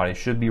how their body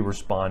should be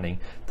responding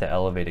to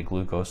elevated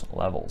glucose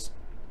levels.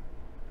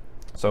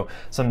 So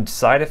some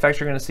side effects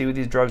you're going to see with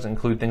these drugs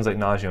include things like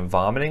nausea and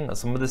vomiting.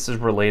 Some of this is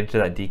related to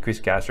that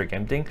decreased gastric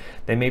emptying.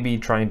 They may be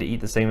trying to eat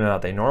the same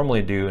amount they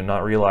normally do and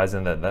not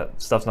realizing that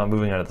that stuff's not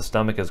moving out of the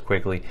stomach as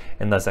quickly,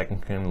 and thus that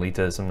can lead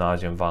to some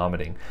nausea and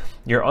vomiting.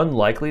 You're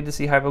unlikely to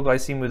see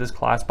hypoglycemia with this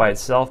class by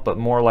itself, but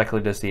more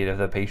likely to see it if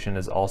the patient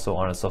is also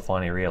on a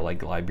sulfonylurea like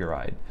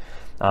glyburide.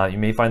 You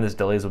may find this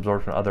delays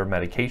absorption of other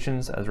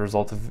medications as a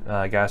result of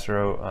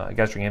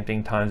gastric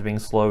emptying times being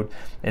slowed,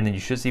 and then you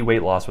should see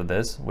weight loss with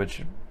this,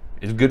 which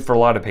is good for a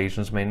lot of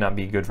patients, may not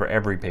be good for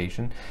every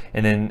patient.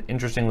 And then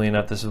interestingly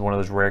enough, this is one of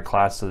those rare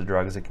classes of the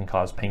drugs that can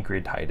cause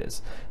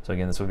pancreatitis. So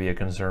again, this would be a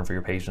concern for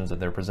your patients if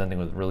they're presenting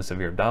with really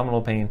severe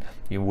abdominal pain.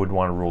 You would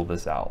want to rule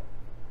this out.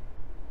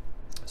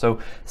 So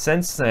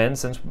since then,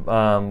 since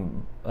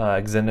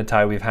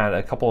exenatide, we've had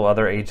a couple of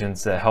other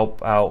agents that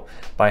help out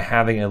by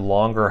having a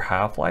longer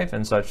half-life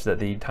and such that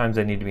the times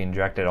they need to be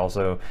injected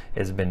also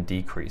has been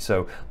decreased.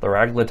 So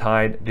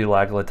liraglutide,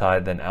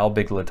 dulaglutide, then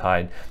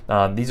albiglutide.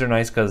 These are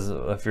nice because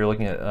if you're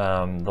looking at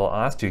the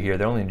last two here,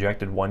 they're only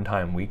injected one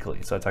time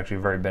weekly. So it's actually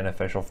very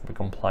beneficial from a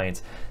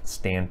compliance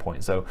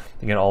standpoint. So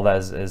again, all that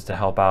is to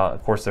help out.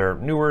 Of course, they're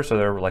newer, so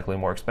they're likely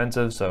more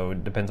expensive. So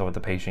it depends on what the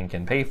patient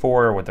can pay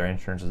for or what their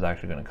insurance is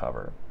actually going to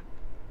cover.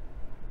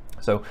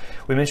 So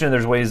we mentioned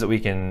there's ways that we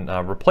can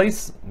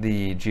replace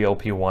the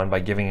GLP-1 by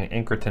giving an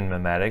incretin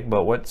mimetic,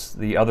 but what's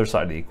the other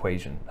side of the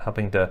equation?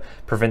 Helping to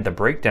prevent the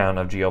breakdown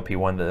of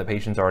GLP-1 that the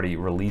patient's already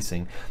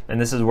releasing.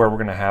 And this is where we're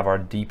going to have our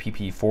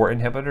DPP-4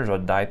 inhibitors, or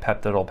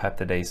dipeptidyl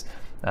peptidase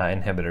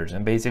inhibitors.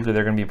 And basically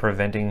they're going to be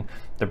preventing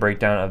the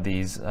breakdown of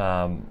these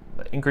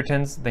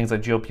incretins, things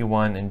like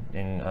GLP-1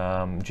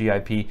 and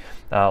GIP,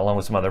 along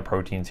with some other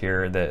proteins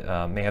here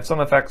that may have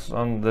some effects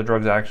on the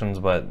drug's actions,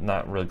 but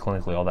not really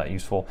clinically all that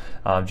useful.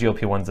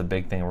 GLP-1 is a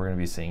big thing we're going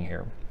to be seeing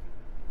here.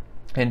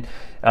 And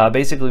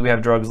basically we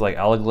have drugs like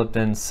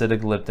alogliptin,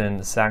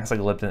 sitagliptin,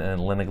 saxagliptin,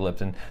 and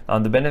linagliptin.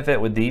 The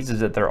benefit with these is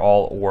that they're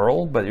all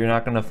oral, but you're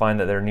not going to find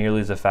that they're nearly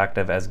as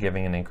effective as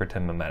giving an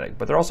incretin mimetic.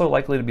 But they're also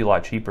likely to be a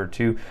lot cheaper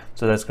too,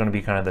 so that's going to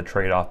be kind of the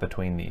trade-off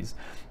between these.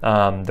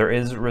 There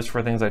is risk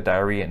for things like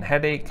diarrhea and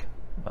headache.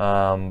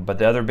 But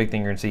the other big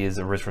thing you're going to see is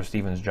the risk for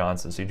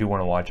Stevens-Johnson, so you do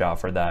want to watch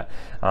out for that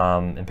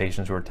in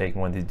patients who are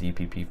taking one of these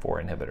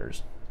DPP-4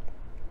 inhibitors.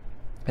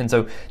 And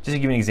so just to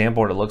give you an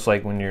example of what it looks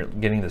like when you're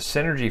getting the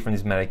synergy from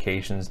these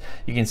medications,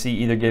 you can see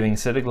either giving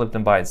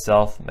sitagliptin by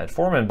itself,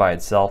 metformin by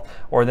itself,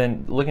 or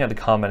then looking at the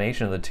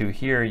combination of the two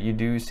here, you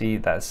do see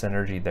that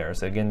synergy there.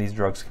 So again, these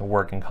drugs can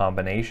work in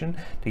combination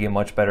to get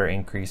much better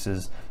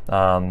increases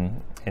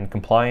in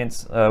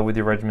compliance with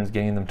your regimens,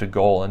 getting them to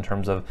goal in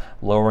terms of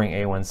lowering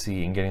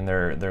A1C and getting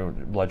their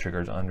blood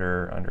sugars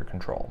under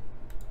control.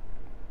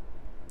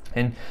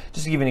 And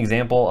just to give you an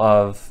example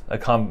of a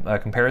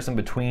comparison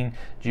between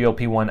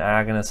GLP-1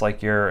 agonists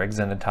like your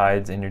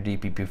exenatides and your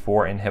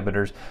DPP-4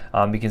 inhibitors,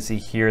 you can see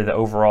here the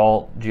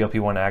overall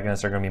GLP-1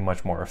 agonists are going to be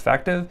much more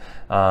effective,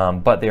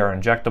 but they are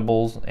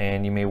injectables,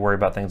 and you may worry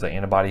about things like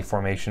antibody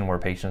formation where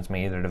patients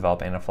may either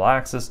develop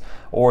anaphylaxis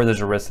or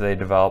there's a risk that they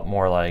develop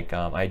more like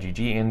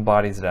IgG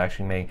antibodies that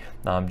actually may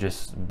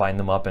just bind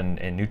them up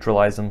and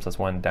neutralize them. So that's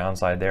one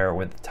downside there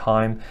with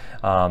time.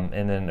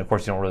 And then of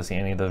course you don't really see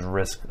any of those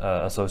risks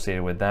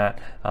associated with that.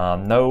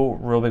 No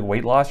real big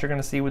weight loss you're going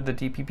to see with the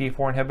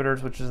DPP-4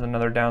 inhibitors, which is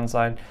another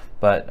downside,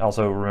 but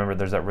also remember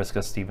there's that risk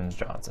of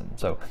Stevens-Johnson.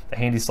 So a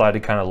handy slide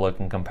to kind of look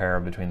and compare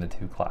between the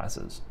two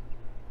classes.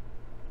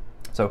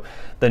 So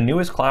the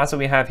newest class that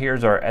we have here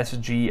is our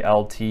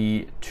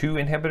SGLT2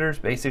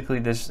 inhibitors. Basically,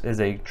 this is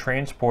a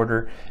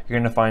transporter you're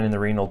going to find in the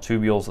renal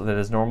tubules that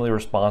is normally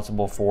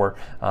responsible for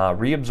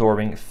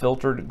reabsorbing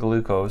filtered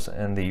glucose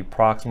in the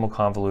proximal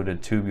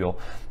convoluted tubule.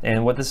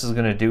 And what this is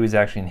going to do is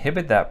actually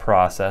inhibit that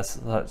process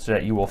such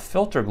that you will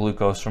filter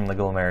glucose from the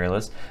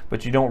glomerulus,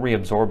 but you don't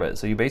reabsorb it.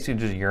 So you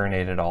basically just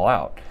urinate it all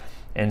out.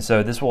 And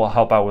so this will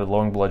help out with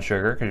lowering blood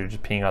sugar because you're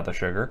just peeing out the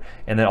sugar,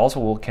 and then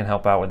also can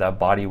help out with that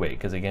body weight,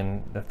 because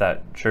again, if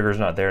that sugar is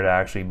not there to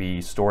actually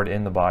be stored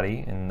in the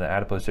body in the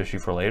adipose tissue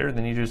for later,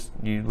 then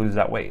you lose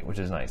that weight, which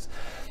is nice.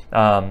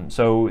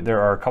 So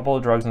there are a couple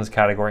of drugs in this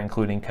category,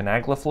 including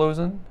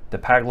canagliflozin,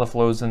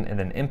 dapagliflozin, and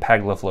then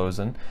empagliflozin.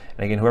 And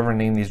again, whoever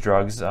named these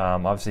drugs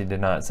obviously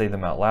did not say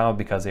them out loud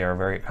because they are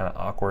very kind of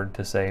awkward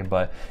to say,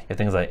 but you have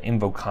things like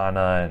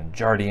Invokana and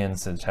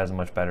Jardiance, which has a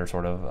much better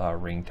sort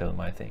of ring to them,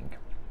 I think.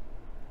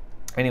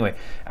 Anyway,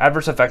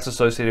 adverse effects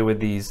associated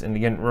with these, and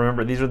again,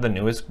 remember, these are the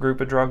newest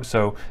group of drugs,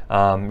 so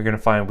you're going to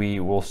find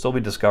we will still be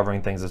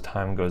discovering things as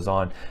time goes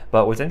on.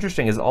 But what's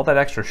interesting is all that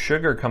extra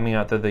sugar coming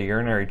out through the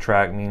urinary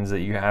tract means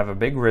that you have a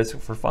big risk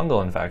for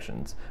fungal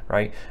infections,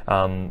 right?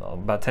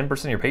 About 10%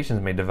 of your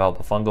patients may develop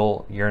a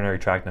fungal urinary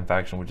tract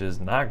infection, which is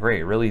not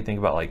great. Really think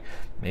about like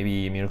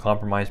maybe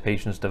immunocompromised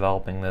patients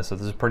developing this, so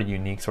this is a pretty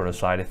unique sort of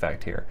side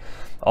effect here.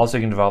 Also,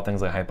 you can develop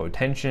things like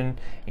hypotension.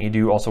 You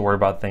do also worry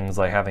about things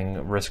like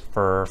having risk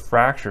for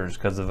fractures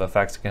because of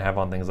effects it can have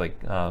on things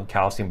like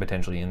calcium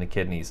potentially in the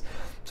kidneys.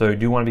 So you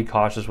do want to be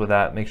cautious with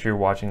that. Make sure you're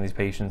watching these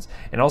patients.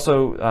 And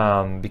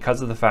also,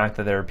 because of the fact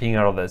that they're peeing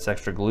out all this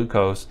extra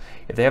glucose,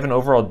 if they have an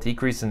overall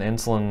decrease in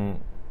insulin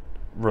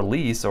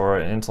release or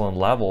insulin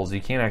levels,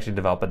 you can actually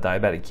develop a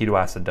diabetic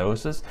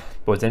ketoacidosis.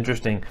 But what's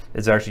interesting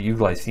is they're actually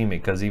euglycemic,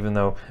 because even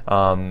though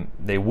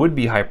they would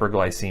be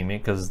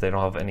hyperglycemic because they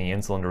don't have any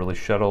insulin to really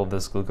shuttle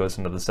this glucose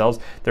into the cells,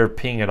 they're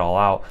peeing it all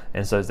out,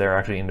 and so they're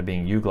actually into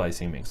being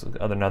euglycemic. So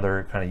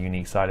another kind of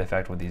unique side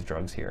effect with these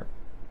drugs here.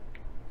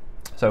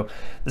 So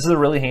this is a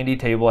really handy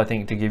table, I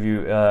think, to give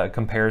you a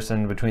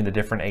comparison between the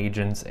different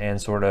agents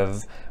and sort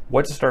of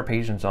what to start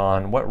patients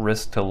on, what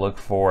risk to look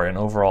for, and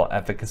overall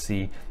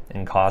efficacy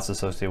and costs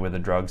associated with the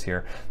drugs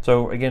here.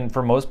 So again,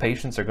 for most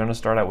patients, they're going to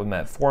start out with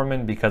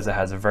metformin because it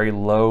has a very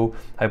low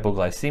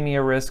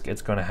hypoglycemia risk.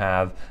 It's going to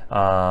have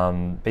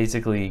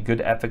basically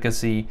good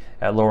efficacy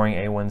at lowering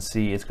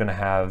A1C. It's going to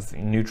have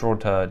neutral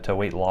to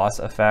weight loss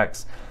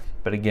effects.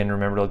 But again,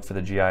 remember to look for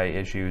the GI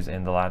issues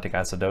and the lactic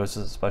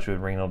acidosis, especially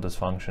with renal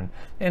dysfunction,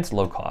 and it's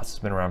low cost. It's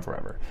been around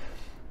forever.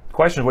 The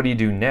question is, what do you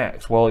do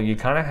next? Well, you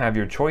kind of have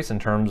your choice in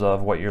terms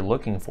of what you're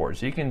looking for.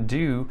 So you can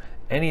do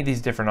any of these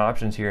different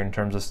options here in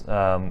terms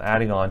of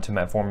adding on to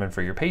metformin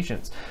for your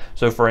patients.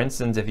 So for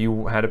instance, if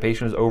you had a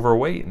patient who's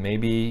overweight,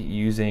 maybe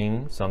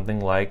using something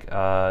like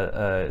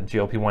a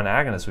GLP-1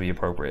 agonist would be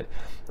appropriate.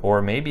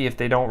 Or maybe if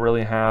they don't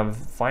really have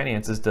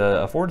finances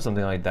to afford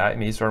something like that,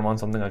 maybe start them on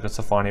something like a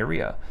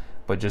sulfonylurea.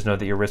 But just know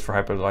that your risk for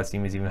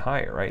hypoglycemia is even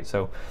higher, right?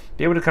 So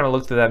be able to kind of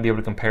look through that, be able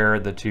to compare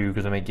the two,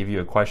 because I may give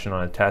you a question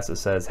on a test that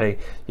says, hey,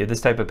 you have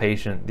this type of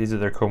patient, these are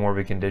their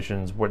comorbid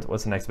conditions,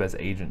 what's the next best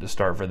agent to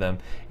start for them?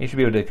 You should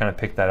be able to kind of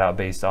pick that out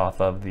based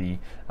off of the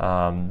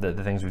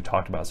things we've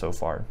talked about so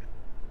far.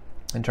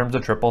 In terms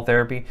of triple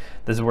therapy,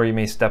 this is where you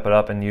may step it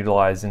up and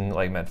utilizing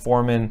like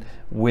metformin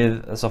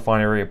with a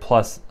sulfonylurea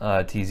plus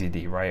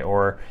TZD, right?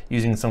 Or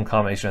using some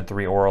combination of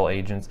 3 oral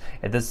agents.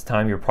 At this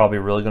time, you're probably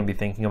really going to be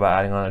thinking about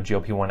adding on a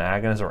GLP-1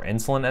 agonist or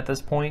insulin at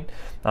this point.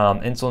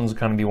 Insulin is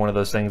going to be one of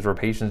those things where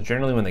patients,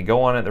 generally when they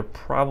go on it, they're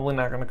probably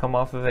not going to come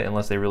off of it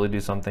unless they really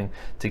do something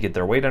to get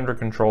their weight under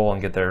control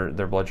and get their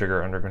blood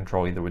sugar under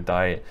control, either with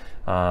diet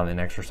and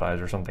exercise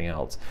or something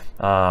else.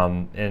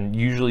 And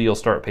usually you'll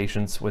start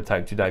patients with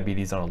type 2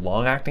 diabetes on a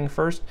long-acting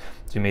first.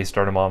 So you may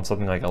start them on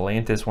something like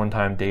Lantus one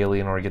time daily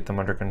in order to get them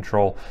under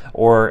control.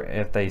 Or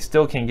if they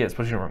still can't get,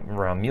 especially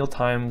around meal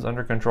times,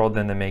 under control,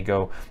 then they may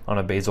go on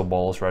a basal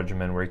bolus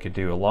regimen where you could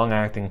do a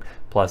long-acting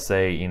plus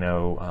say,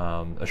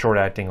 a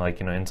short-acting like,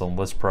 insulin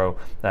Lispro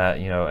that,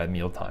 at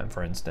mealtime,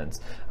 for instance.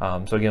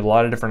 So again, a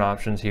lot of different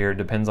options here.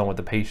 Depends on what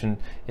the patient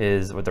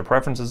is, what their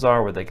preferences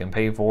are, what they can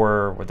pay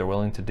for, what they're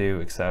willing to do,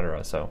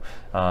 etc. So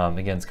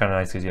again, it's kind of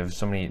nice because you have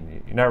so many,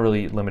 you're not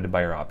really limited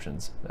by your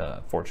options,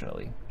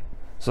 fortunately.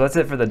 So that's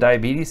it for the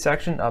diabetes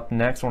section. Up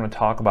next, I want to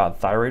talk about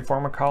thyroid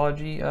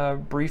pharmacology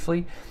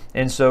briefly.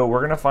 And so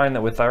we're going to find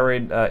that with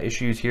thyroid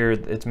issues here,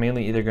 it's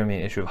mainly either going to be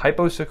an issue of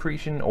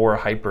hyposecretion or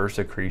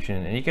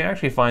hypersecretion. And you can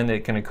actually find that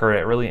it can occur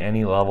at really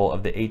any level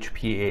of the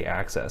HPA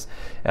axis.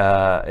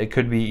 It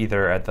could be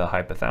either at the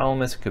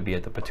hypothalamus, it could be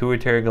at the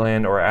pituitary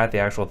gland, or at the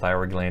actual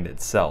thyroid gland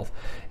itself.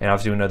 And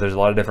obviously we know there's a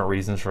lot of different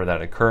reasons for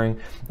that occurring.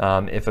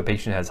 If a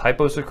patient has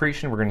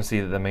hyposecretion, we're going to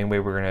see that the main way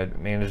we're going to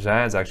manage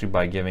that is actually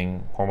by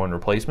giving hormone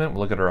replacement.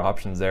 We'll look at our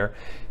options there.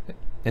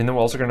 And then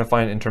we're also going to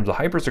find in terms of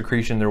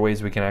hypersecretion, there are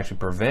ways we can actually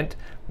prevent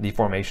the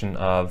formation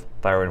of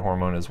thyroid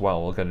hormone as well.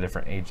 We'll look at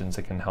different agents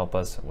that can help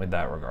us with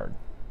that regard.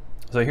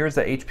 So here's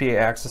the HPA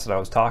axis that I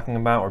was talking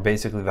about, where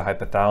basically the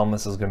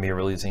hypothalamus is going to be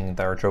releasing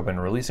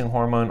thyrotropin releasing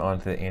hormone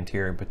onto the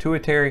anterior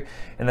pituitary,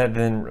 and that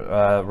then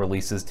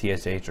releases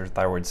TSH, or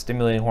thyroid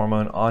stimulating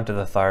hormone, onto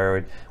the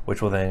thyroid,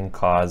 which will then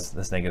cause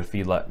this negative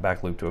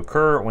feedback loop to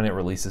occur when it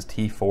releases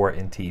T4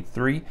 and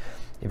T3.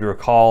 If you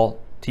recall,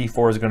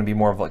 T4 is going to be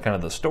more of like kind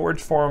of the storage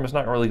form. It's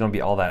not really going to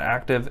be all that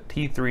active.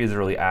 T3 is a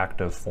really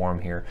active form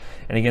here.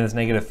 And again, this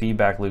negative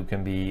feedback loop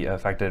can be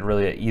affected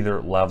really at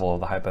either level of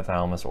the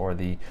hypothalamus or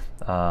the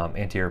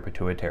anterior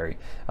pituitary.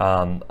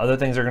 Other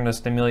things that are going to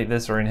stimulate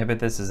this or inhibit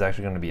this is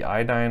actually going to be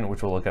iodine,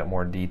 which we'll look at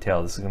more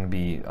detail. This is going to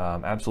be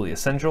absolutely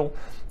essential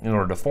in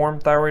order to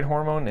form thyroid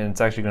hormone, and it's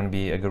actually going to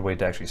be a good way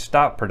to actually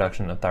stop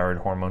production of thyroid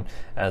hormone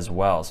as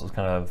well. So it's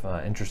kind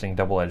of interesting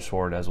double-edged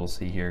sword, as we'll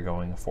see here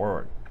going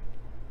forward.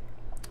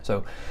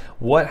 So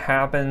what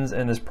happens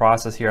in this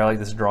process here, I like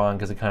this drawing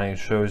because it kind of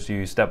shows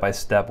you step by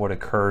step what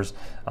occurs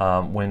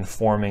when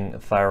forming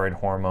thyroid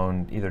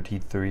hormone, either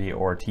T3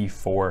 or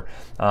T4.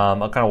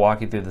 I'll kind of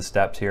walk you through the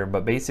steps here,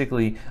 but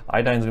basically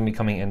iodine is going to be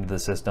coming into the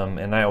system,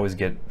 and I always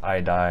get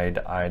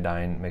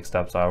iodine mixed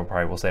up, so I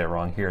probably will say it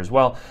wrong here as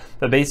well.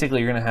 But basically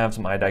you're going to have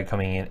some iodine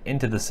coming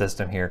into the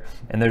system here,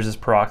 and there's this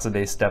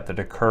peroxidase step that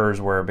occurs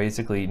where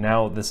basically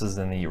now this is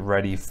in the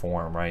ready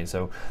form, right?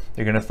 So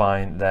you're going to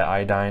find that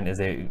iodine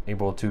is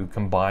able to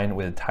combine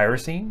with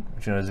tyrosine,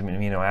 which is an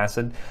amino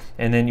acid,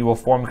 and then you will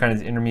form kind of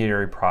these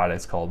intermediary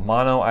products called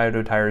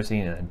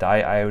monoiodotyrosine and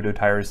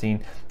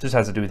diiodotyrosine. Just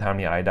has to do with how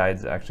many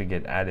iodides actually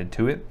get added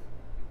to it.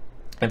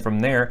 And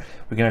from there,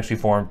 we can actually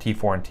form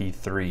T4 and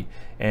T3.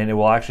 And it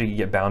will actually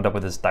get bound up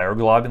with this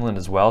thyroglobulin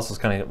as well. So it's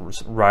kind of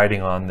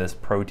riding on this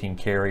protein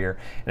carrier.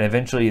 And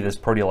eventually this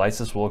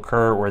proteolysis will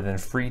occur where then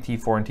free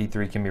T4 and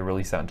T3 can be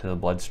released out into the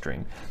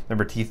bloodstream.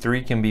 Remember,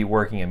 T3 can be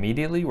working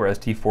immediately, whereas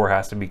T4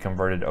 has to be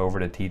converted over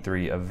to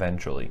T3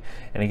 eventually.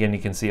 And again, you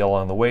can see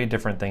along the way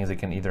different things that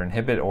can either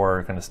inhibit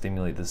or kind of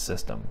stimulate the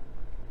system.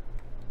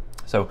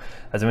 So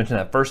as I mentioned,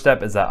 that first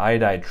step is that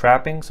iodide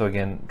trapping. So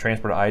again,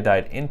 transport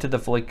iodide into the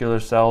follicular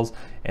cells,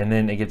 and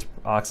then it gets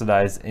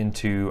oxidized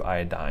into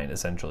iodine,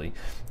 essentially.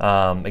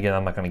 Again,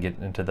 I'm not going to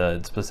get into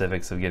the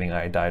specifics of getting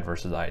iodide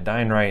versus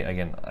iodine right.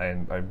 Again,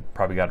 I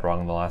probably got it wrong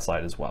on the last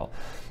slide as well.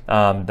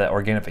 The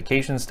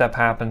organification step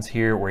happens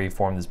here where you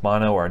form this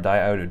mono or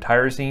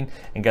diiodotyrosine.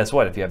 And guess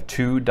what? If you have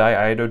two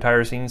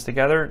diiodotyrosines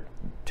together,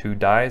 2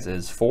 dies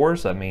is 4,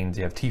 so that means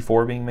you have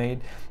T4 being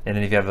made. And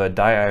then if you have a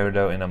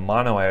diiodo and a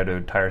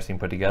monoiodotyrosine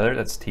put together,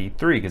 that's T3,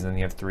 because then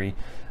you have 3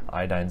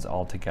 iodines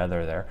all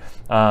together there.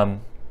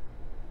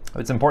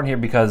 It's important here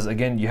because,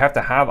 again, you have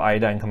to have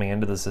iodine coming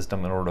into the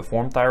system in order to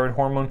form thyroid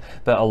hormone,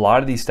 but a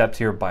lot of these steps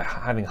here, by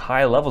having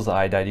high levels of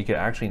iodide, you can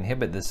actually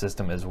inhibit this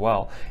system as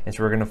well. And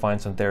so we're going to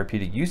find some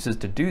therapeutic uses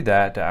to do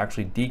that, to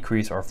actually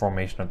decrease our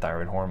formation of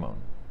thyroid hormone.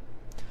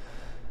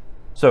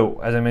 So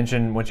as I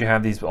mentioned, once you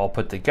have these all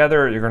put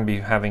together, you're going to be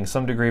having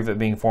some degree of it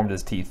being formed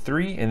as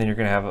T3, and then you're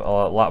going to have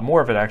a lot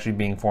more of it actually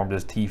being formed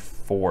as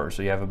T4.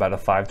 So you have about a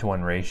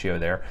 5-to-1 ratio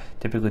there.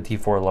 Typically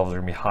T4 levels are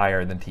going to be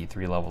higher than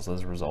T3 levels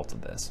as a result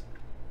of this.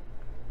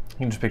 You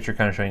can just picture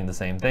kind of showing the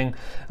same thing.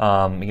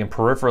 Again,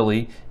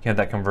 peripherally, you have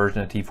that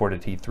conversion of T4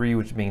 to T3,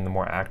 which being the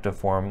more active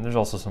form. There's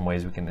also some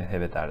ways we can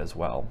inhibit that as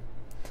well.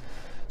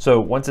 So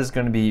once it's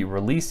going to be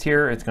released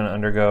here, it's going to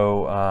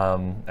undergo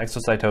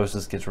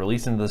exocytosis, gets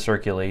released into the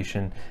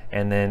circulation,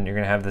 and then you're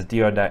going to have this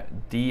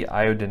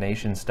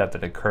deiodination step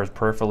that occurs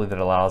peripherally that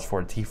allows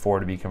for T4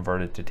 to be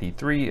converted to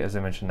T3, as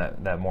I mentioned,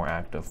 that more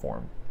active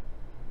form.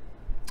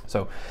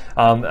 So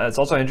it's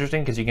also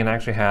interesting because you can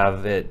actually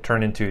have it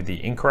turn into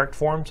the incorrect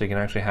form. So you can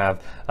actually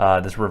have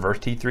this reverse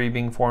T3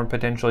 being formed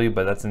potentially,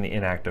 but that's in the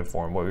inactive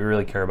form. What we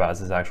really care about is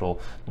this actual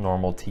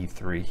normal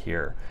T3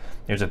 here.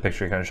 Here's a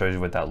picture that kind of shows you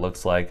what that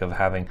looks like, of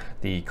having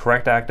the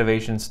correct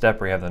activation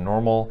step where you have the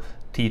normal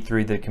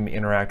T3 that can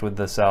interact with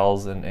the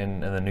cells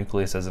and the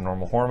nucleus as a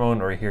normal hormone,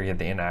 or here you have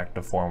the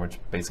inactive form, which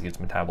basically gets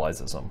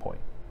metabolized at some point.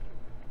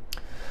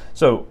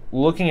 So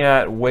looking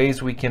at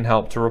ways we can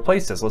help to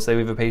replace this. Let's say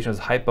we have a patient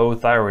with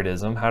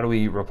hypothyroidism. How do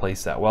we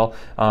replace that? Well,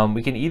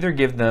 we can either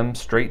give them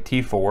straight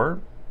T4,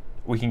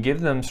 we can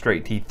give them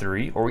straight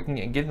T3, or we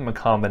can give them a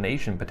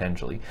combination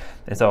potentially.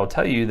 And so I'll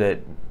tell you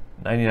that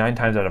 99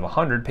 times out of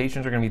 100,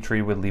 patients are going to be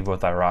treated with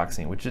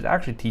levothyroxine, which is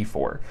actually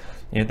T4. And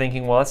you're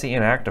thinking, well, that's the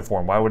inactive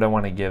form. Why would I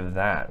want to give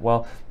that?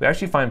 Well, we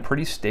actually find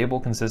pretty stable,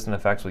 consistent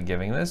effects with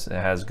giving this. It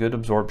has good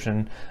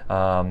absorption.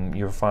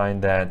 You'll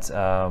find that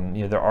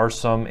there are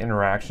some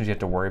interactions you have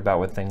to worry about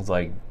with things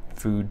like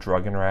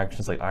food-drug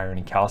interactions like iron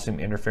and calcium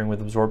interfering with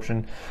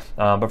absorption.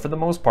 But for the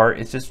most part,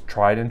 it's just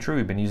tried and true.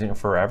 We've been using it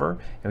forever,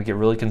 and we get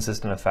really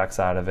consistent effects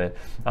out of it.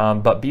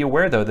 But be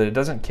aware, though, that it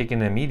doesn't kick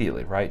in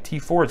immediately, right?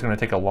 T4 is going to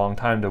take a long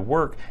time to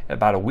work,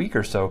 about a week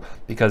or so,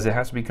 because it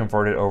has to be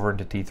converted over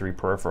into T3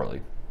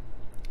 peripherally.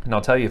 And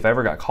I'll tell you, if I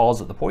ever got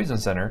calls at the Poison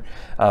Center,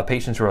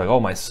 patients who are like, oh,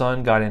 my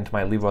son got into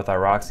my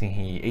levothyroxine,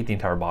 he ate the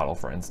entire bottle,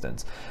 for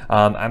instance.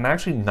 I'm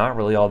actually not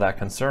really all that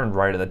concerned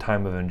right at the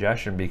time of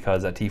ingestion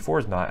because that T4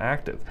 is not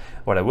active.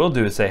 What I will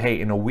do is say, hey,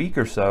 in a week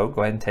or so,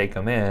 go ahead and take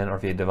them in, or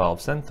if you develop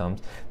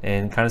symptoms,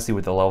 and kind of see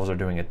what the levels are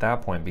doing at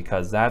that point,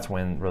 because that's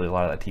when really a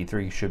lot of that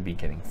T3 should be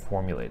getting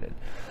formulated.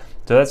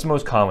 So that's the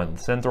most common.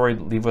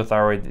 Synthroid,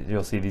 levothyroid,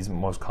 you'll see these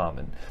most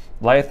common.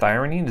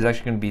 Liothyronine is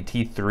actually going to be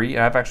T3.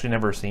 I've actually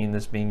never seen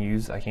this being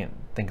used. I can't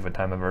think of a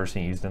time I've ever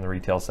seen it used in the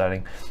retail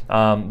setting.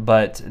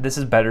 But this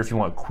is better if you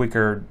want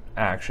quicker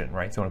action,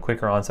 right? If you want a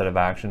quicker onset of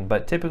action,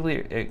 but typically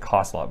it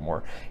costs a lot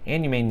more.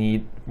 And you may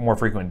need more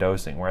frequent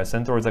dosing, whereas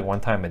Synthroid is like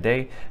 1 time a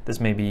day. This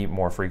may be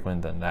more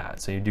frequent than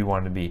that. So you do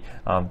want to be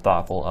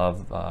thoughtful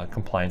of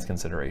compliance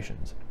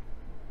considerations.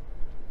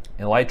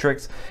 And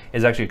Litrix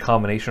is actually a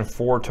combination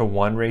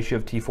 4-to-1 ratio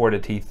of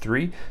T4 to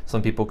T3.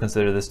 Some people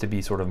consider this to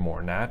be sort of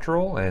more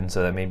natural, and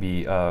so that may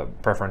be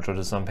preferential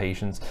to some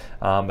patients.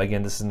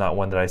 Again, this is not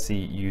one that I see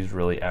used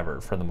really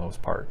ever for the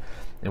most part.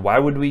 And why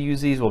would we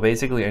use these? Well,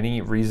 basically any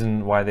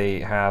reason why they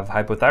have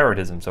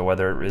hypothyroidism. So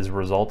whether it is a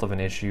result of an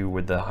issue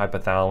with the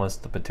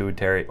hypothalamus, the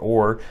pituitary,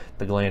 or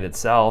the gland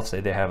itself, say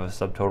they have a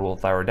subtotal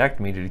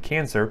thyroidectomy due to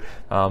cancer,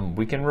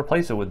 we can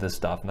replace it with this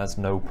stuff, and that's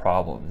no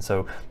problem. And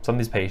so some of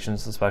these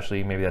patients,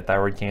 especially maybe that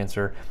thyroid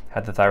cancer,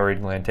 had the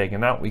thyroid gland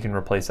taken out, we can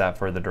replace that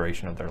for the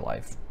duration of their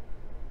life.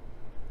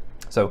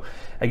 So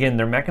again,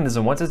 their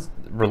mechanism, once it's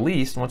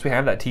released, once we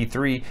have that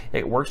T3,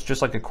 it works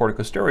just like a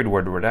corticosteroid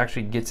would, where it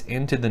actually gets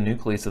into the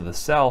nucleus of the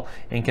cell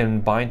and can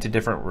bind to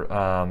different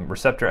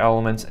receptor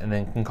elements and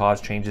then can cause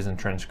changes in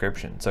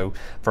transcription. So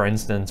for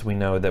instance, we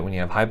know that when you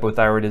have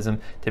hypothyroidism,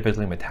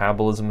 typically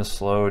metabolism is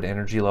slowed,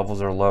 energy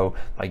levels are low.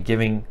 By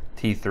giving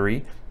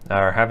T3,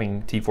 or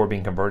having T4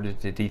 being converted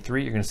to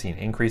T3, you're going to see an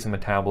increase in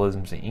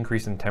metabolism, an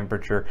increase in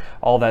temperature.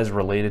 All that is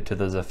related to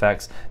those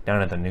effects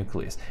down at the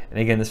nucleus. And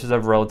again, this is a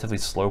relatively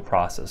slow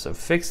process. So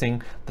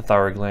fixing the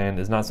thyroid gland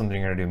is not something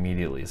you're going to do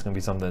immediately. It's going to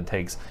be something that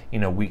takes,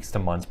 weeks to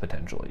months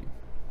potentially.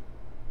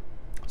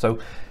 So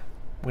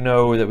we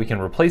know that we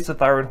can replace the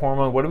thyroid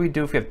hormone. What do we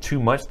do if we have too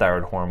much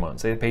thyroid hormone?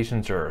 Say the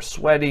patients are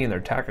sweaty and they're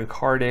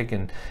tachycardic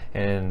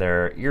and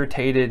they're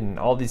irritated and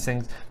all these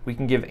things. We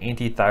can give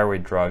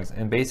anti-thyroid drugs.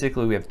 And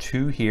basically we have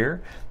 2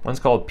 here. One's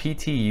called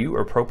PTU,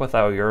 or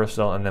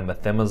propylthiouracil, and then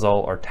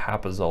methimazole or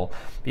tapazole.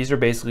 These are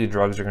basically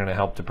drugs that are going to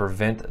help to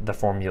prevent the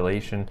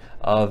formulation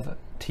of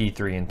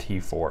T3 and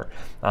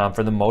T4.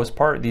 For the most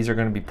part, these are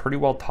going to be pretty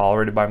well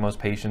tolerated by most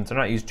patients. They're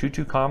not used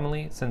too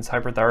commonly, since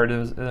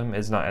hyperthyroidism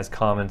is not as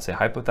common as, say,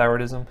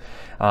 hypothyroidism.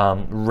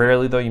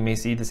 Rarely, though, you may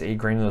see this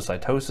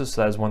agranulocytosis,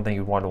 so that is one thing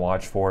you want to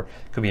watch for.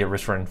 Could be at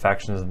risk for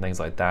infections and things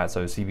like that,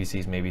 so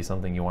CBCs may be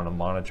something you want to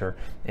monitor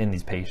in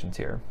these patients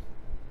here.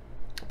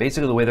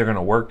 Basically, the way they're going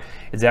to work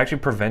is they actually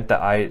prevent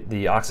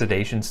the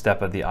oxidation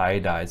step of the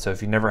iodide. So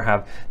if you never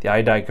have the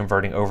iodide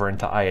converting over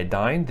into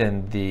iodine,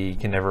 then you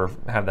can never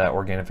have that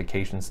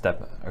organification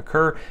step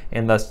occur,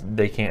 and thus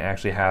they can't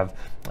actually have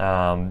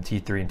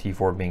T3 and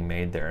T4 being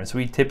made there. And so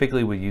we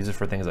typically would use it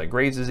for things like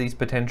Graves' disease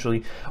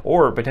potentially,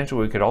 or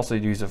potentially we could also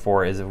use it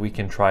for is if we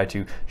can try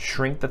to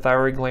shrink the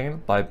thyroid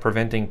gland by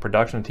preventing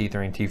production of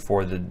T3 and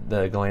T4,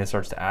 the gland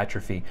starts to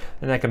atrophy,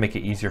 and that can make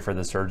it easier for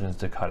the surgeons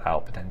to cut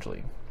out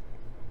potentially.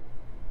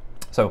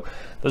 So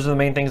those are the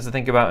main things to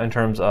think about in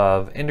terms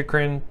of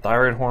endocrine,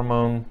 thyroid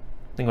hormone.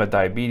 Think about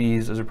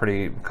diabetes. Those are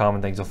pretty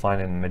common things you'll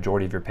find in the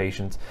majority of your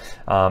patients.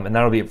 And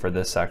that'll be it for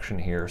this section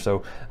here.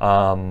 So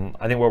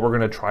I think what we're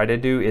going to try to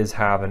do is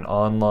have an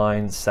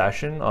online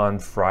session on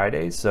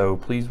Friday. So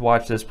please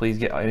watch this. Please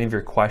get any of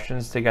your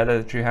questions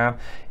together that you have,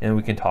 and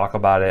we can talk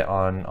about it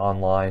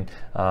online,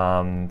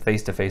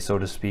 face-to-face, so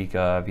to speak,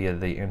 via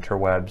the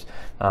interwebs.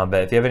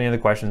 But if you have any other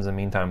questions in the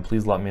meantime,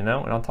 please let me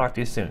know, and I'll talk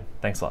to you soon.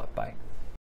 Thanks a lot. Bye.